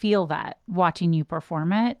 I feel that watching you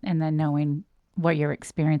perform it and then knowing what you're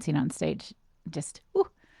experiencing on stage. Just,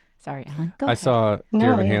 sorry, Ellen. Go I ahead. saw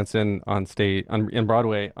Dear Evan Hansen on stage on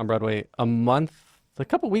Broadway a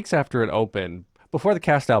couple weeks after it opened, before the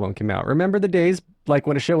cast album came out. Remember the days like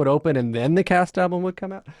when a show would open and then the cast album would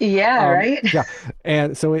come out? Yeah, right. Yeah,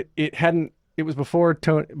 and so it was before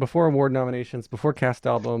award nominations, before cast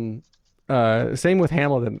album. Same with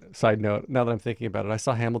Hamilton. Side note, now that I'm thinking about it, I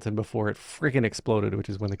saw Hamilton before it freaking exploded, which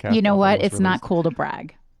is when the cast. You know album what? was It's not released. cool to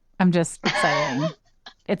brag. I'm just saying,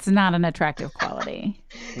 it's not an attractive quality.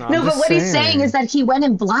 No, but what he's saying is that he went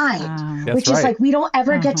in blind, which is like we don't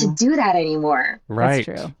ever get to do that anymore. Right.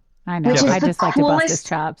 That's true. I know. Which is I the just like to bust his coolest-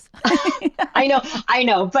 chops. I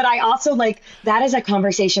know. But I also like, that is a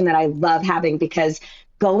conversation that I love having, because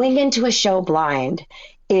going into a show blind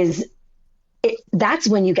that's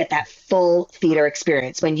when you get that full theater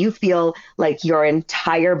experience, when you feel like your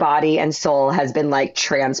entire body and soul has been like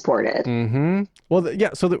transported.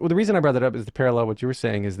 Well, so the reason I brought that up is the parallel. What you were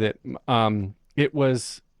saying is that it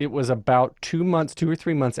was about 2 or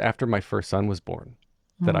 3 months after my first son was born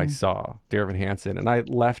that I saw Dear Evan Hansen, and I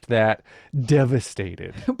left that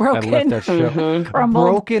devastated. Broken. I left that show Crumbled.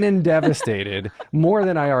 broken and devastated, more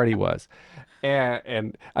than I already was.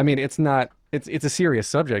 And I mean, it's a serious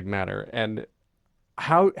subject matter. And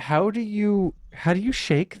how do you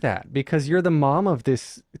shake that? Because you're the mom of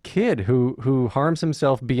this kid who harms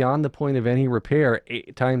himself beyond the point of any repair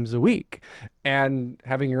 8 times a week, and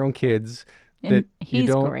having your own kids that And you he's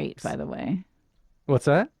don't. great, by the way. What's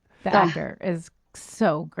that? The actor is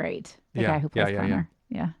so great. The guy who plays Connor.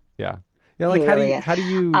 Yeah. Yeah. Like He really is. how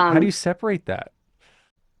do you separate that?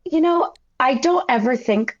 You know, I don't ever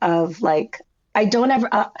think of I don't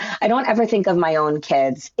ever think of my own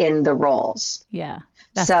kids in the roles. Yeah.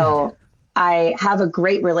 So I have a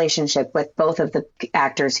great relationship with both of the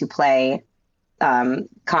actors who play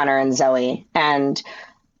Connor and Zoe. And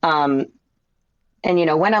you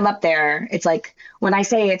know, when I'm up there, it's like, when I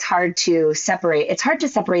say it's hard to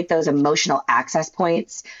separate those emotional access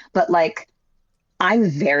points, but like, I'm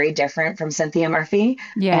very different from Cynthia Murphy.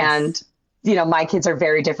 Yes. And, you know, my kids are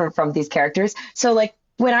very different from these characters. So like,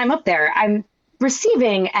 when I'm up there, I'm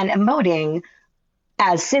receiving and emoting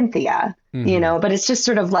as Cynthia, you know, but it's just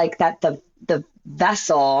sort of like that the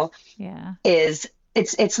vessel is,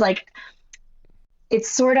 it's like, it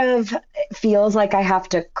sort of feels like I have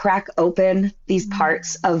to crack open these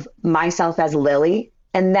parts of myself as Lili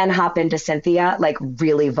and then hop into Cynthia, like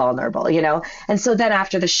really vulnerable, you know? And so then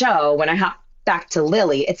after the show, when I hop back to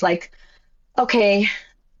Lili, it's like, okay,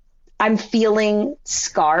 I'm feeling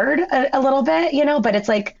scarred a little bit, you know, but it's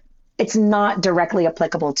like, it's not directly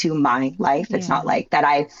applicable to my life. It's not like that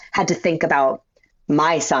I had to think about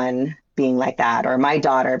my son being like that or my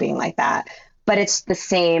daughter being like that, but it's the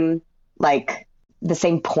same, like the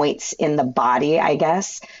same points in the body, I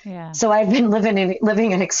guess. Yeah. So I've been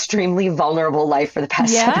living an extremely vulnerable life for the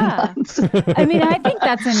past 7 months. I mean, I think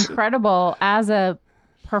that's incredible as a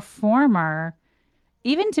performer.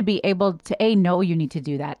 even to be able to know you need to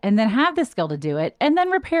do that and then have the skill to do it and then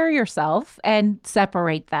repair yourself and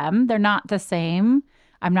separate them. They're not the same.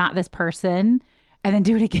 I'm not this person, and then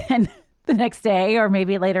do it again the next day or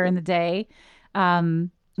maybe later in the day.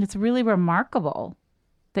 It's really remarkable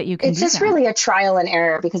that you can It's do just that. really a trial and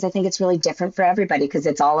error, because I think it's really different for everybody, because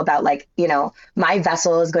it's all about, like, my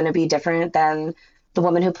vessel is going to be different than the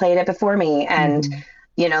woman who played it before me. And,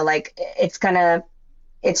 like, it's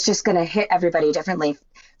just going to hit everybody differently.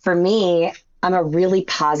 For me, I'm a really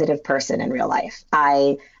positive person in real life.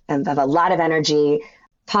 I have a lot of energy.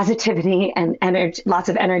 Positivity and energy, lots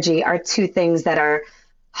of energy, are two things that are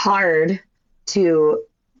hard to,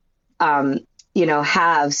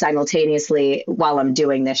 have simultaneously while I'm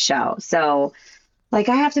doing this show. So, like,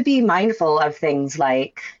 I have to be mindful of things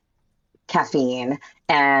like caffeine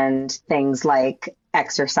and things like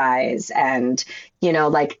exercise. And,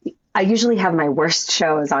 like, I usually have my worst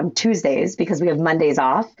shows on Tuesdays because we have Mondays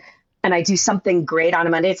off. And I do something great on a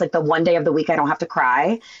Monday. It's like the one day of the week I don't have to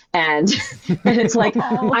cry. And it's like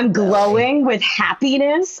I'm glowing with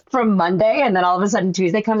happiness from Monday. And then all of a sudden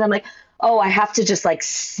Tuesday comes, I'm like, oh, I have to just like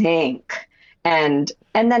sink. And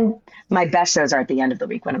then my best shows are at the end of the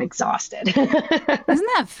week when I'm exhausted. Isn't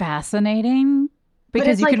that fascinating?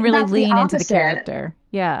 Because you like, can really that's the lean into the opposite. character.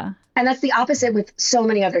 Yeah. And that's the opposite with so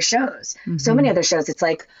many other shows. So many other shows, it's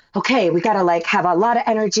like, okay, we got to like have a lot of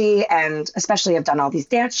energy. And especially I've done all these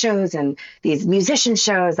dance shows and these musician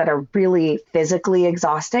shows that are really physically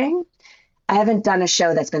exhausting. I haven't done a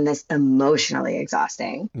show that's been this emotionally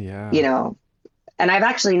exhausting. Yeah. And I've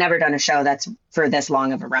actually never done a show that's for this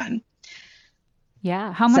long of a run.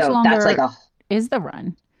 Yeah. How much longer that's like is the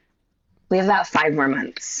run? We have about 5 more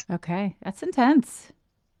months. Okay. That's intense.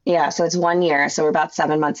 Yeah, so it's 1 year. So we're about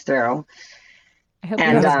 7 months through. I hope you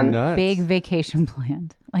have a big vacation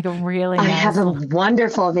planned, like a really nice... I have a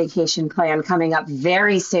wonderful vacation plan coming up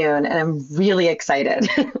very soon, and I'm really excited.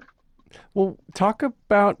 Well, talk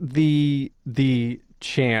about the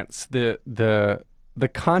chance, the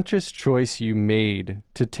conscious choice you made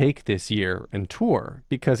to take this year and tour,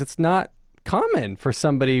 because it's not common for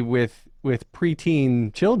somebody with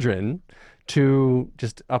preteen children to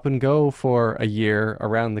just up and go for a year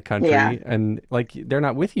around the country. Yeah. And like, they're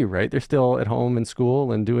not with you, right? They're still at home in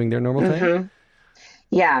school and doing their normal thing.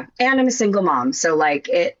 Yeah. And I'm a single mom. So like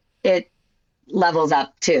it levels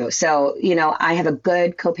up too. So, I have a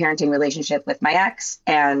good co-parenting relationship with my ex,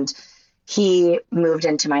 and he moved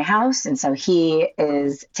into my house. And so he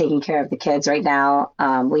is taking care of the kids right now.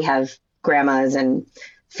 We have grandmas and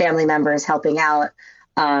family members helping out.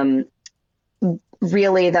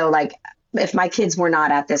 Really though, like, if my kids were not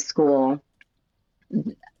at this school,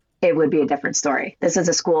 it would be a different story. This is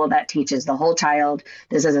a school that teaches the whole child.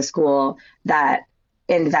 This is a school that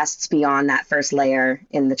invests beyond that first layer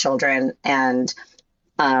in the children, and,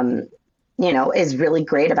 is really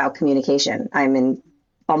great about communication. I'm in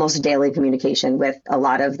almost daily communication with a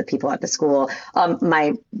lot of the people at the school.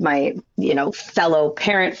 My fellow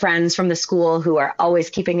parent friends from the school who are always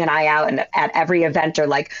keeping an eye out, and at every event are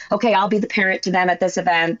like, okay, I'll be the parent to them at this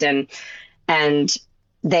event. And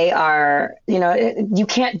they are, you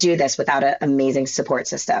can't do this without an amazing support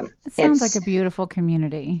system. It sounds like a beautiful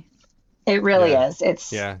community. It really is.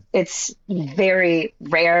 It's very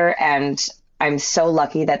rare, and I'm so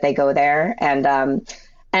lucky that they go there, and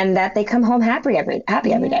that they come home happy every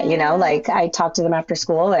day. Like, I talk to them after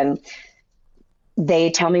school and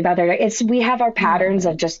they tell me about we have our patterns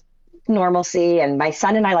of just normalcy. And my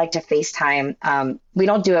son and I like to FaceTime. We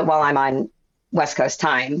don't do it while I'm on West Coast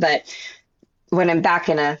time, but when I'm back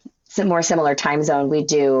in a more similar time zone, we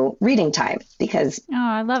do reading time, because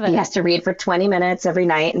I love it. He has to read for 20 minutes every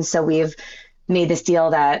night. And so we've made this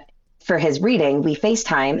deal that for his reading, we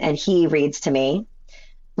FaceTime and he reads to me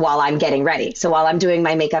while I'm getting ready. So while I'm doing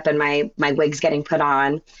my makeup and my wig's getting put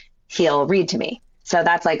on, he'll read to me. So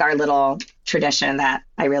that's like our little tradition that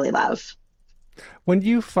I really love. When do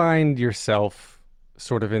you find yourself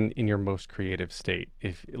sort of in your most creative state?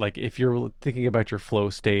 If you're thinking about your flow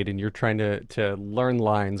state and you're trying to learn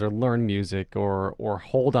lines or learn music or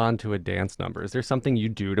hold on to a dance number, is there something you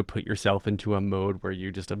do to put yourself into a mode where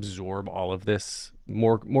you just absorb all of this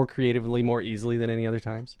more creatively, more easily than any other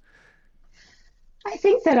times? I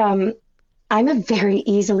think that I'm a very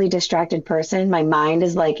easily distracted person. My mind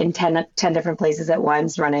is like in 10 different places at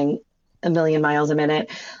once, running a million miles a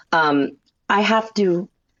minute. I have to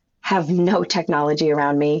have no technology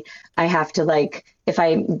around me. I have to, like, if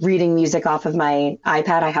I'm reading music off of my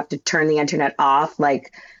iPad, I have to turn the internet off.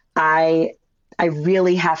 Like, I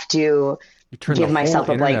really have to give myself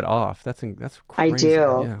a internet off. That's crazy. I do.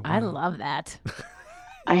 Yeah, wow. I love that.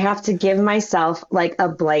 I have to give myself like a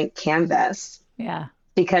blank canvas. Yeah.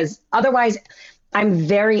 Because otherwise I'm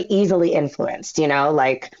very easily influenced,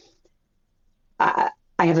 like I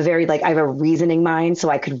have I have a reasoning mind, so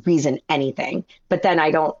I could reason anything, but then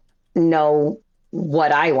I don't know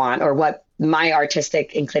what I want or what my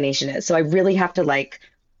artistic inclination is. So I really have to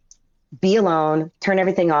be alone, turn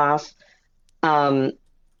everything off.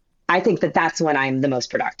 I think that that's when I'm the most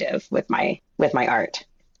productive with my art.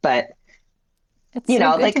 But it's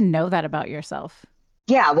so good to know that about yourself.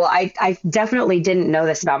 Yeah, well, I definitely didn't know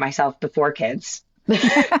this about myself before kids.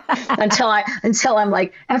 until I'm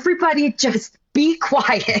like, everybody just be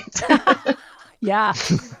quiet. Yeah.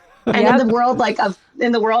 And in the world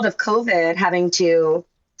of COVID, having to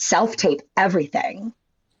self-tape everything,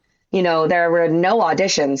 there were no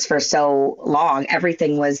auditions for so long.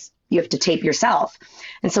 Everything was, you have to tape yourself.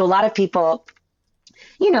 And so a lot of people,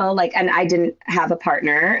 and I didn't have a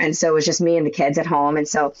partner. And so it was just me and the kids at home. And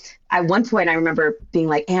so at one point I remember being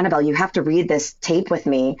like, Annabelle, you have to read this tape with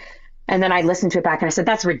me. And then I listened to it back and I said,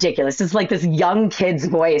 that's ridiculous. It's like this young kid's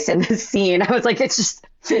voice in this scene. I was like,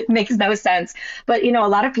 it makes no sense. But, a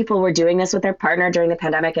lot of people were doing this with their partner during the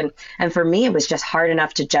pandemic. And for me, it was just hard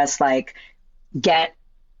enough to just get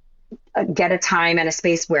a time and a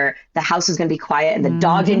space where the house was going to be quiet and the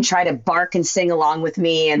dog didn't try to bark and sing along with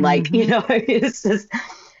me. And it's just,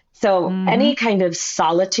 so any kind of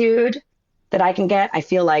solitude that I can get, I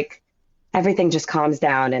feel like everything just calms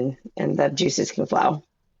down and the juices can flow.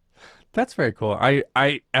 That's very cool.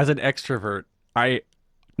 I as an extrovert, I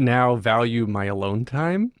now value my alone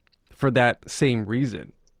time for that same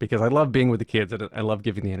reason, because I love being with the kids and I love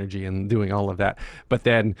giving the energy and doing all of that. But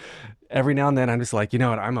then every now and then I'm just like, you know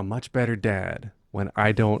what? I'm a much better dad when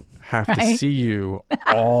I don't have to see you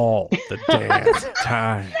all the damn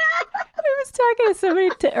time. I was talking to somebody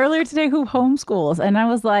earlier today who homeschools, and I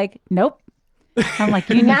was like, nope. I'm like,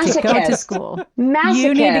 you need to go to school.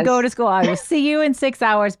 You need to go to school. I will see you in 6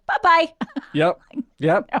 hours. Bye-bye. Yep.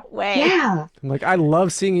 No way. Yeah. I'm like, I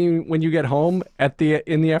love seeing you when you get home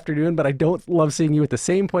in the afternoon, but I don't love seeing you at the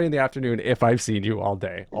same point in the afternoon if I've seen you all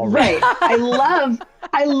day already. Right.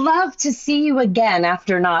 I love to see you again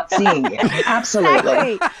after not seeing you.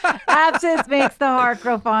 Absolutely. Exactly. Absence makes the heart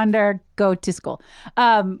grow fonder. Go to school.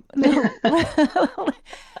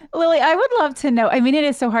 Lili, I would love to know, it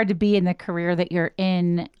is so hard to be in the career that you're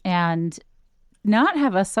in and not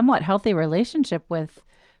have a somewhat healthy relationship with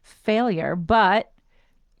failure, but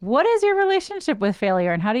what is your relationship with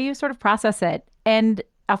failure and how do you sort of process it? And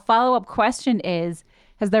a follow-up question is,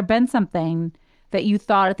 has there been something that you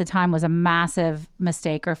thought at the time was a massive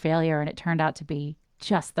mistake or failure and it turned out to be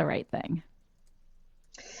just the right thing?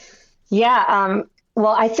 Yeah.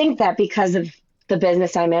 Well, I think that because of the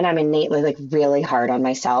business I'm in, I'm innately really hard on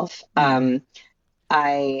myself. I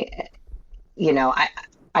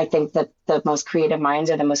think that the most creative minds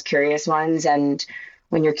are the most curious ones. And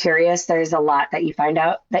when you're curious, there's a lot that you find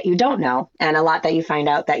out that you don't know and a lot that you find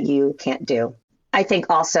out that you can't do. I think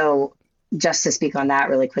also, just to speak on that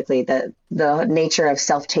really quickly, the nature of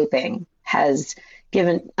self-taping has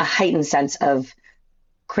given a heightened sense of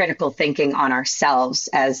critical thinking on ourselves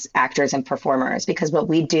as actors and performers, because what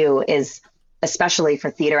we do is, especially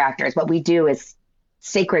for theater actors, what we do is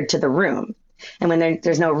sacred to the room. And when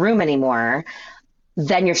there's no room anymore,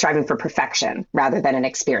 then you're striving for perfection rather than an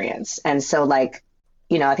experience. And so I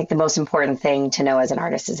think the most important thing to know as an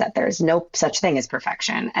artist is that there's no such thing as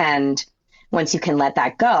perfection. And once you can let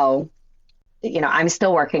that go, I'm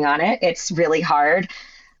still working on it. It's really hard.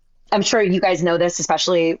 I'm sure you guys know this,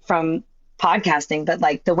 especially from podcasting, but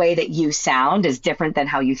the way that you sound is different than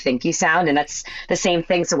how you think you sound. And that's the same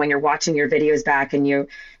thing. So when you're watching your videos back and you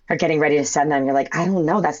are getting ready to send them, you're like, I don't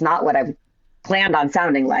know, that's not what I planned on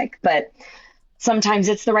sounding like. But sometimes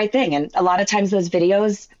it's the right thing. And a lot of times those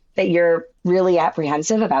videos that you're really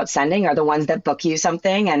apprehensive about sending are the ones that book you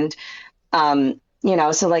something. And,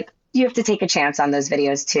 so you have to take a chance on those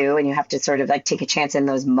videos too. And you have to sort of take a chance in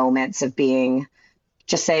those moments of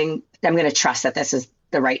just saying, I'm going to trust that this is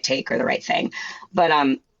the right take or the right thing.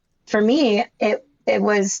 But for me, it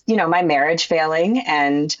was, my marriage failing,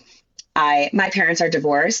 and my parents are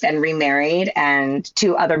divorced and remarried, and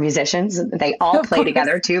two other musicians. They all play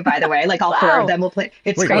together too, by the way. All four of them will play.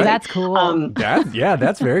 It's great. Oh, that's cool.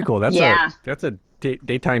 That's very cool. That's yeah. That's a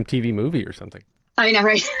daytime TV movie or something. I know,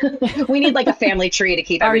 right? We need a family tree to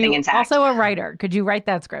keep everything intact. Also a writer. Could you write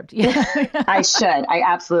that script? Yeah. I should. I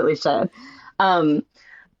absolutely should.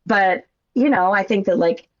 But I think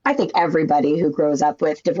that I think everybody who grows up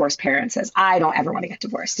with divorced parents says, I don't ever want to get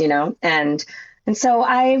divorced, and so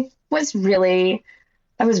I was really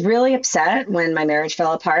upset when my marriage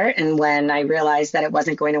fell apart and when I realized that it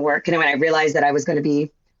wasn't going to work, and when I realized that I was going to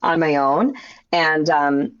be on my own. And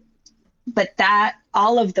but that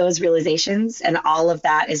all of those realizations and all of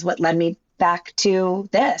that is what led me back to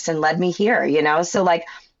this and led me here, you know? So like,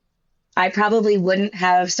 I probably wouldn't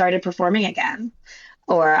have started performing again,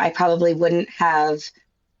 or I probably wouldn't have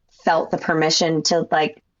felt the permission to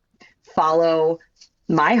like follow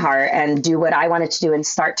my heart and do what I wanted to do and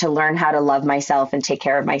start to learn how to love myself and take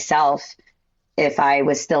care of myself if I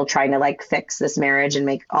was still trying to like fix this marriage and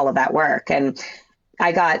make all of that work. And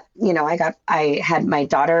I had my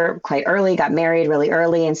daughter quite early, got married really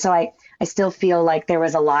early. And so I still feel like there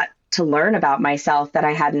was a lot to learn about myself that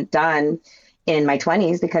I hadn't done in my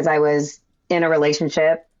 20s because I was in a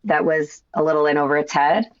relationship that was a little in over its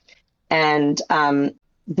head. And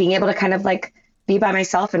being able to kind of like be by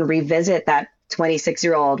myself and revisit that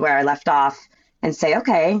 26-year-old where I left off and say,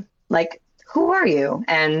 okay, like, who are you?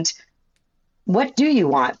 And what do you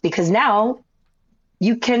want? Because now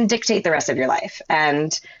you can dictate the rest of your life.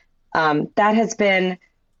 And that has been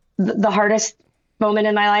the hardest moment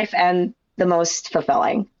in my life and the most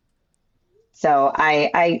fulfilling. So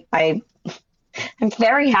I'm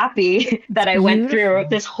very happy that I went through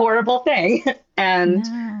this horrible thing.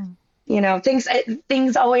 And, you know,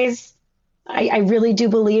 things always, I really do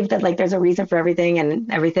believe that like there's a reason for everything,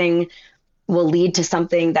 and everything will lead to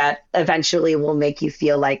something that eventually will make you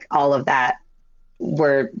feel like all of the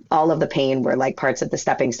pain were like parts of the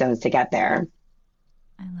stepping stones to get there.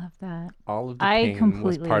 I love that. All of the pain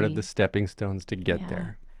was part of the stepping stones to get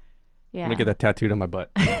there. Yeah. I'm going to get that tattooed on my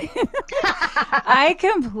butt. I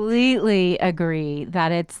completely agree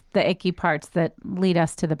that it's the icky parts that lead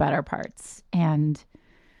us to the better parts. And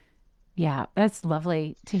yeah, that's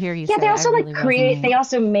lovely to hear you say. Yeah, they also really resonate. They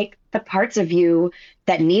also make the parts of you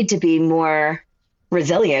that need to be more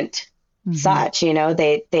resilient, such, you know,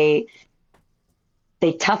 they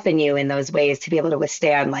toughen you in those ways to be able to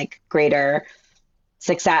withstand like greater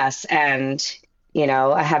success and, you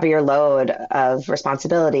know, a heavier load of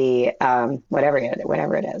responsibility, whatever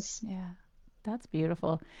it is. Yeah, that's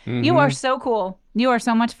beautiful. You are so cool. You are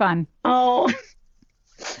so much fun. Oh,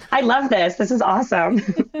 I love this. This is awesome.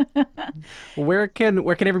 Where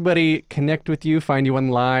can everybody connect with you, find you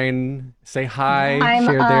online, say hi,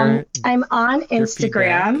 I'm on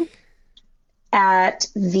Instagram at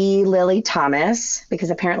the Lili Thomas,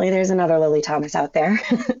 because apparently there's another Lili Thomas out there.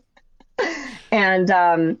 And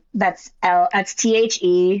that's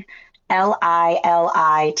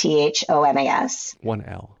TheLilithomas. One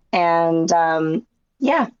L. And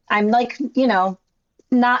yeah, I'm like, you know,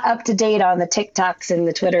 not up to date on the TikToks and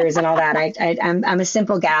the Twitters and all that. I'm a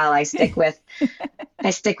simple gal. I stick with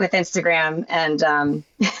Instagram and I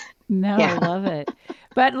love it.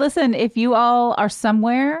 But listen, if you all are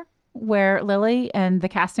somewhere where Lili and the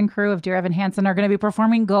cast and crew of Dear Evan Hansen are going to be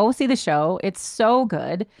performing, go see the show. It's so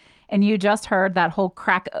good. And you just heard that whole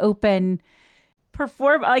crack open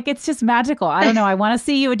perform, like it's just magical. I don't know. I want to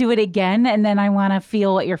see you do it again, and then I want to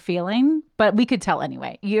feel what you're feeling. But we could tell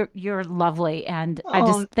anyway. You're lovely, and I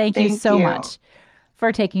just thank you so much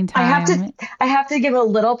for taking time. I have to give a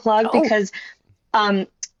little plug because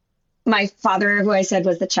my father, who I said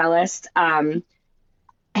was the cellist,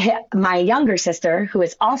 my younger sister, who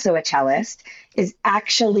is also a cellist, is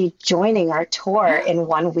actually joining our tour in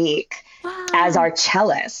 1 week as our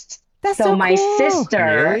cellist. That's so my cool.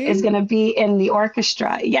 sister is going to be in the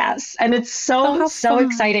orchestra. Yes. And it's so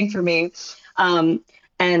exciting for me.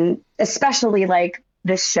 And especially like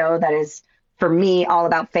this show that is for me all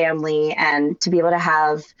about family, and to be able to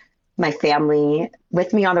have my family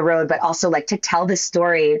with me on the road, but also like to tell this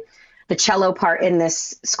story. The cello part in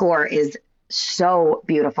this score is so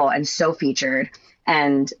beautiful and so featured.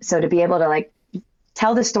 And so to be able to like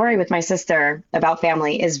tell the story with my sister about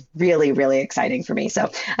family is really, really exciting for me. So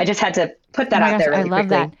I just had to put that out there really quickly. I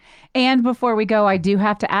love that. And before we go, I do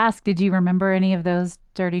have to ask, did you remember any of those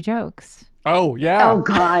dirty jokes? Oh, yeah. Oh,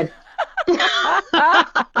 God.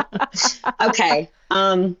 Okay.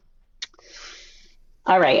 All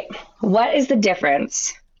right. What is the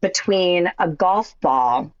difference between a golf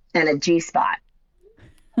ball and a G-spot?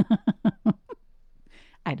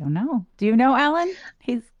 I don't know. Do you know, Alan?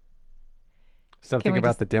 Something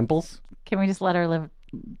about the dimples? Can we just let her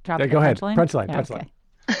drop the go ahead. punchline? Punchline. Yeah, punchline.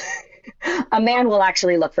 Okay. A man will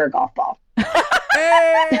actually look for a golf ball.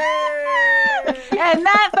 And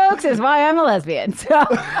that, folks, is why I'm a lesbian. So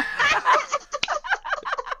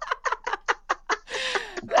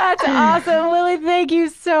that's awesome. Lili, thank you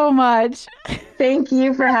so much. Thank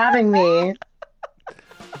you for having me.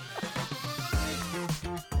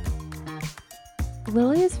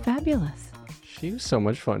 Lili is fabulous. She was so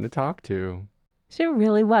much fun to talk to. She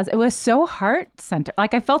really was. It was so heart-centered.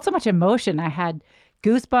 Like, I felt so much emotion. I had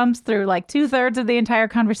goosebumps through like 2/3 of the entire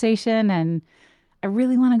conversation. And I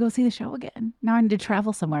really want to go see the show again. Now I need to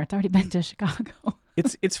travel somewhere. It's already been to Chicago.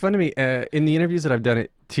 It's fun to me in the interviews that I've done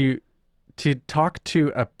it to talk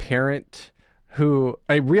to a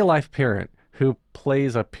real life parent who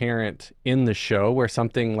plays a parent in the show where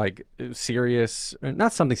something like serious,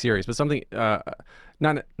 not something serious, but something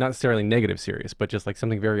not necessarily negative serious, but just like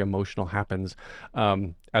something very emotional happens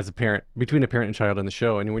as a parent, between a parent and child in the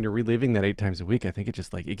show. And when you're reliving that 8 times a week, I think it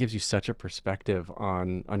just like, it gives you such a perspective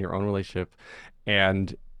on your own relationship.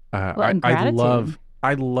 And I love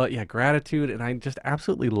gratitude. And I just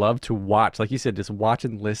absolutely love to watch, like you said, just watch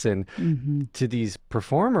and listen to these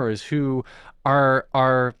performers who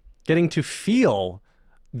are getting to feel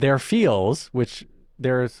their feels, which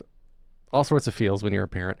there's all sorts of feels when you're a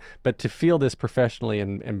parent, but to feel this professionally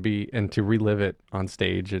and to relive it on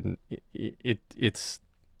stage, and it's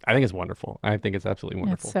I think it's wonderful. I think it's absolutely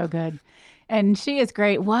wonderful. It's so good. And she is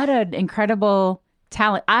great. What an incredible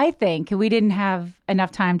talent. I think we didn't have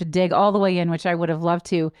enough time to dig all the way in, which I would have loved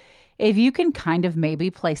to. If you can kind of maybe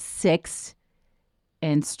play 6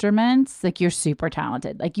 instruments, like you're super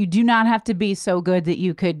talented. Like you do not have to be so good that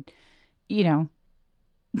you could,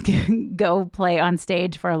 go play on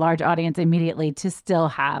stage for a large audience immediately to still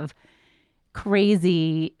have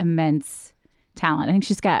crazy, immense talent. I think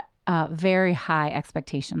she's got very high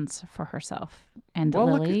expectations for herself. And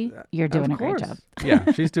Lily, you're doing a great job. Yeah,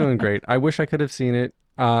 she's doing great. I wish I could have seen it.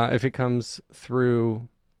 If it comes through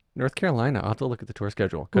North Carolina, I'll have to look at the tour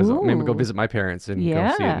schedule because maybe go visit my parents and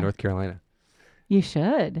go see it in North Carolina. You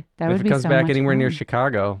should. That would be if it comes so back much anywhere fun. near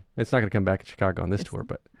Chicago, it's not going to come back in Chicago on this tour,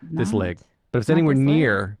 but this not. leg. But if it's Not anywhere this leg.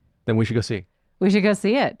 near, then we should go see. We should go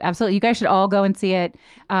see it. Absolutely. You guys should all go and see it.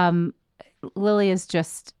 Lily is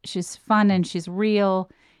she's fun and she's real.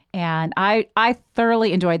 And I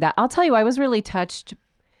thoroughly enjoyed that. I'll tell you, I was really touched.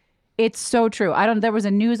 It's so true. There was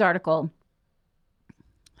a news article,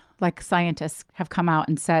 like scientists have come out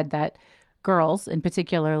and said that girls in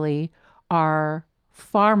particularly are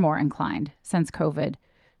far more inclined since COVID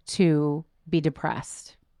to be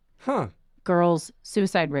depressed. Huh. Girls'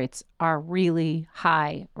 suicide rates are really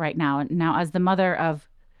high right now. And now, as the mother of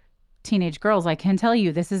teenage girls, I can tell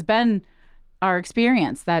you this has been our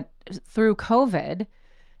experience that through COVID,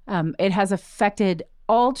 it has affected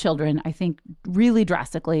all children, I think, really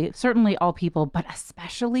drastically, certainly all people, but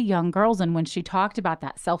especially young girls. And when she talked about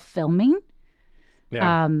that self-filming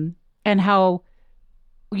and how,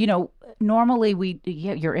 normally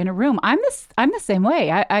you're in a room. I'm the same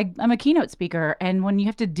way. I'm a keynote speaker. And when you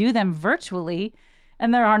have to do them virtually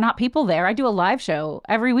and there are not people there, I do a live show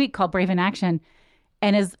every week called Brave in Action.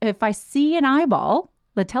 And if I see an eyeball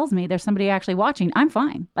that tells me there's somebody actually watching, I'm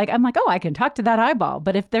fine. I'm like, oh, I can talk to that eyeball.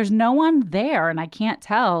 But if there's no one there and I can't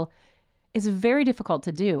tell, it's very difficult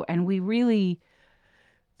to do. And the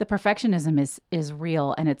perfectionism is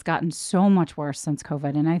real, and it's gotten so much worse since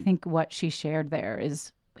COVID. And I think what she shared there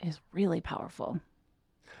is really powerful.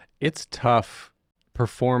 It's tough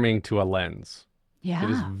performing to a lens. Yeah. It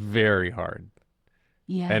is very hard.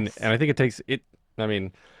 Yes. And I think it takes it. I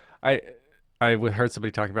mean, I heard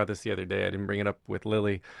somebody talking about this the other day. I didn't bring it up with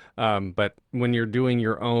Lily. But when you're doing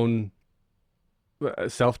your own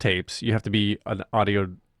self-tapes, you have to be an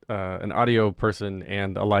audio person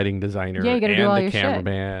and a lighting designer you gotta do all and a your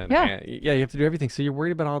cameraman. shit. Yeah. And, you have to do everything. So you're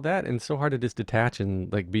worried about all that. And it's so hard to just detach and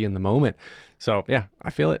be in the moment. So yeah,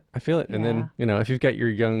 I feel it. And then, if you've got your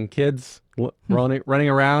young kids running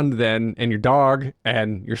around and your dog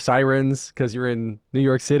and your sirens because you're in New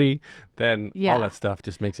York City, then all that stuff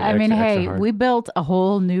just makes it extra hard. We built a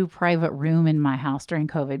whole new private room in my house during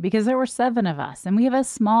COVID because there were 7 of us and we have a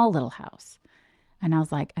small little house. And I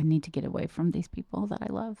was like, I need to get away from these people that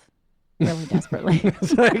I love really desperately.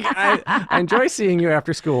 It's like, I enjoy seeing you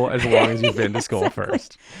after school as long as you've been to school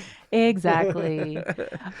first. Exactly. All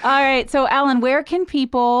right. So, Alan, where can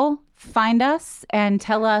people find us and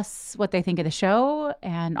tell us what they think of the show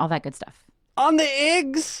and all that good stuff? On the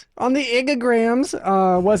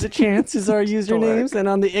Igagrams, Was It Chance is our usernames. And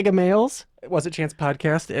on the Igamails, Was It Chance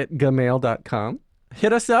Podcast at gmail.com.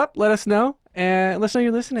 Hit us up. Let us know. And let us know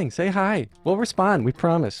you're listening. Say hi. We'll respond. We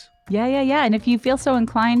promise. Yeah. And if you feel so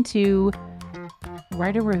inclined to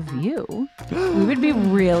write a review, we would be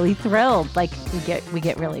really thrilled. We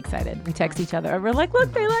get really excited. We text each other. We're like,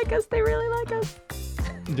 look, they like us. They really like us.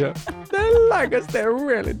 Yeah. They like us. They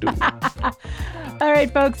really do. All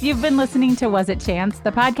right, folks. You've been listening to Was It Chance,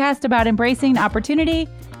 the podcast about embracing opportunity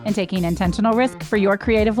and taking intentional risk for your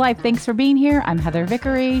creative life. Thanks for being here. I'm Heather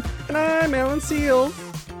Vickery. And I'm Alan Seals.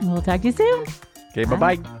 We'll talk to you soon. Okay,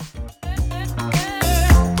 bye-bye.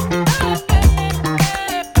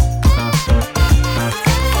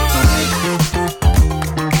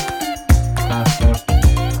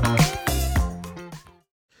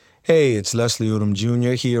 it's Leslie Odom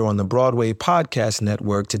Jr. here on the Broadway Podcast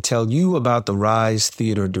Network to tell you about the Rise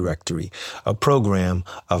Theater Directory, a program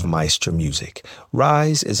of Maestro Music.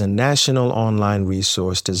 Rise is a national online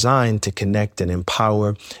resource designed to connect and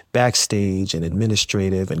empower backstage and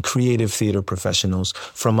administrative and creative theater professionals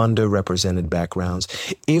from underrepresented backgrounds.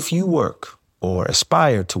 If you work or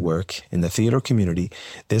aspire to work in the theater community,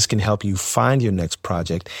 this can help you find your next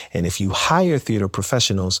project. And if you hire theater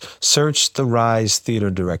professionals, search the Rise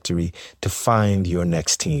Theater Directory to find your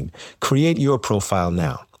next team. Create your profile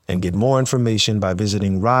now and get more information by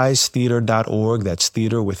visiting risetheater.org. That's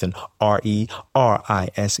theater with an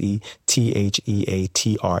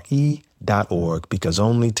RERISETHEATRE.org, because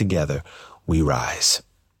only together we rise.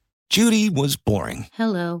 Judy was boring.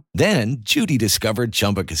 Hello. Then Judy discovered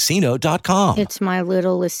ChumbaCasino.com. It's my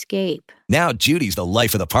little escape. Now Judy's the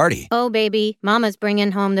life of the party. Oh, baby, mama's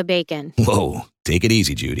bringing home the bacon. Whoa, take it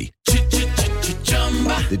easy, Judy.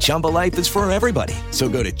 The Chumba life is for everybody. So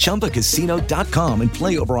go to ChumbaCasino.com and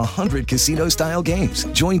play over 100 casino-style games.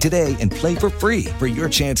 Join today and play for free for your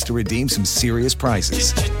chance to redeem some serious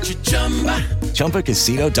prizes.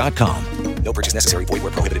 ChumbaCasino.com. No purchase necessary. Void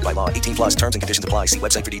where prohibited by law. 18+ terms and conditions apply. See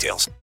website for details.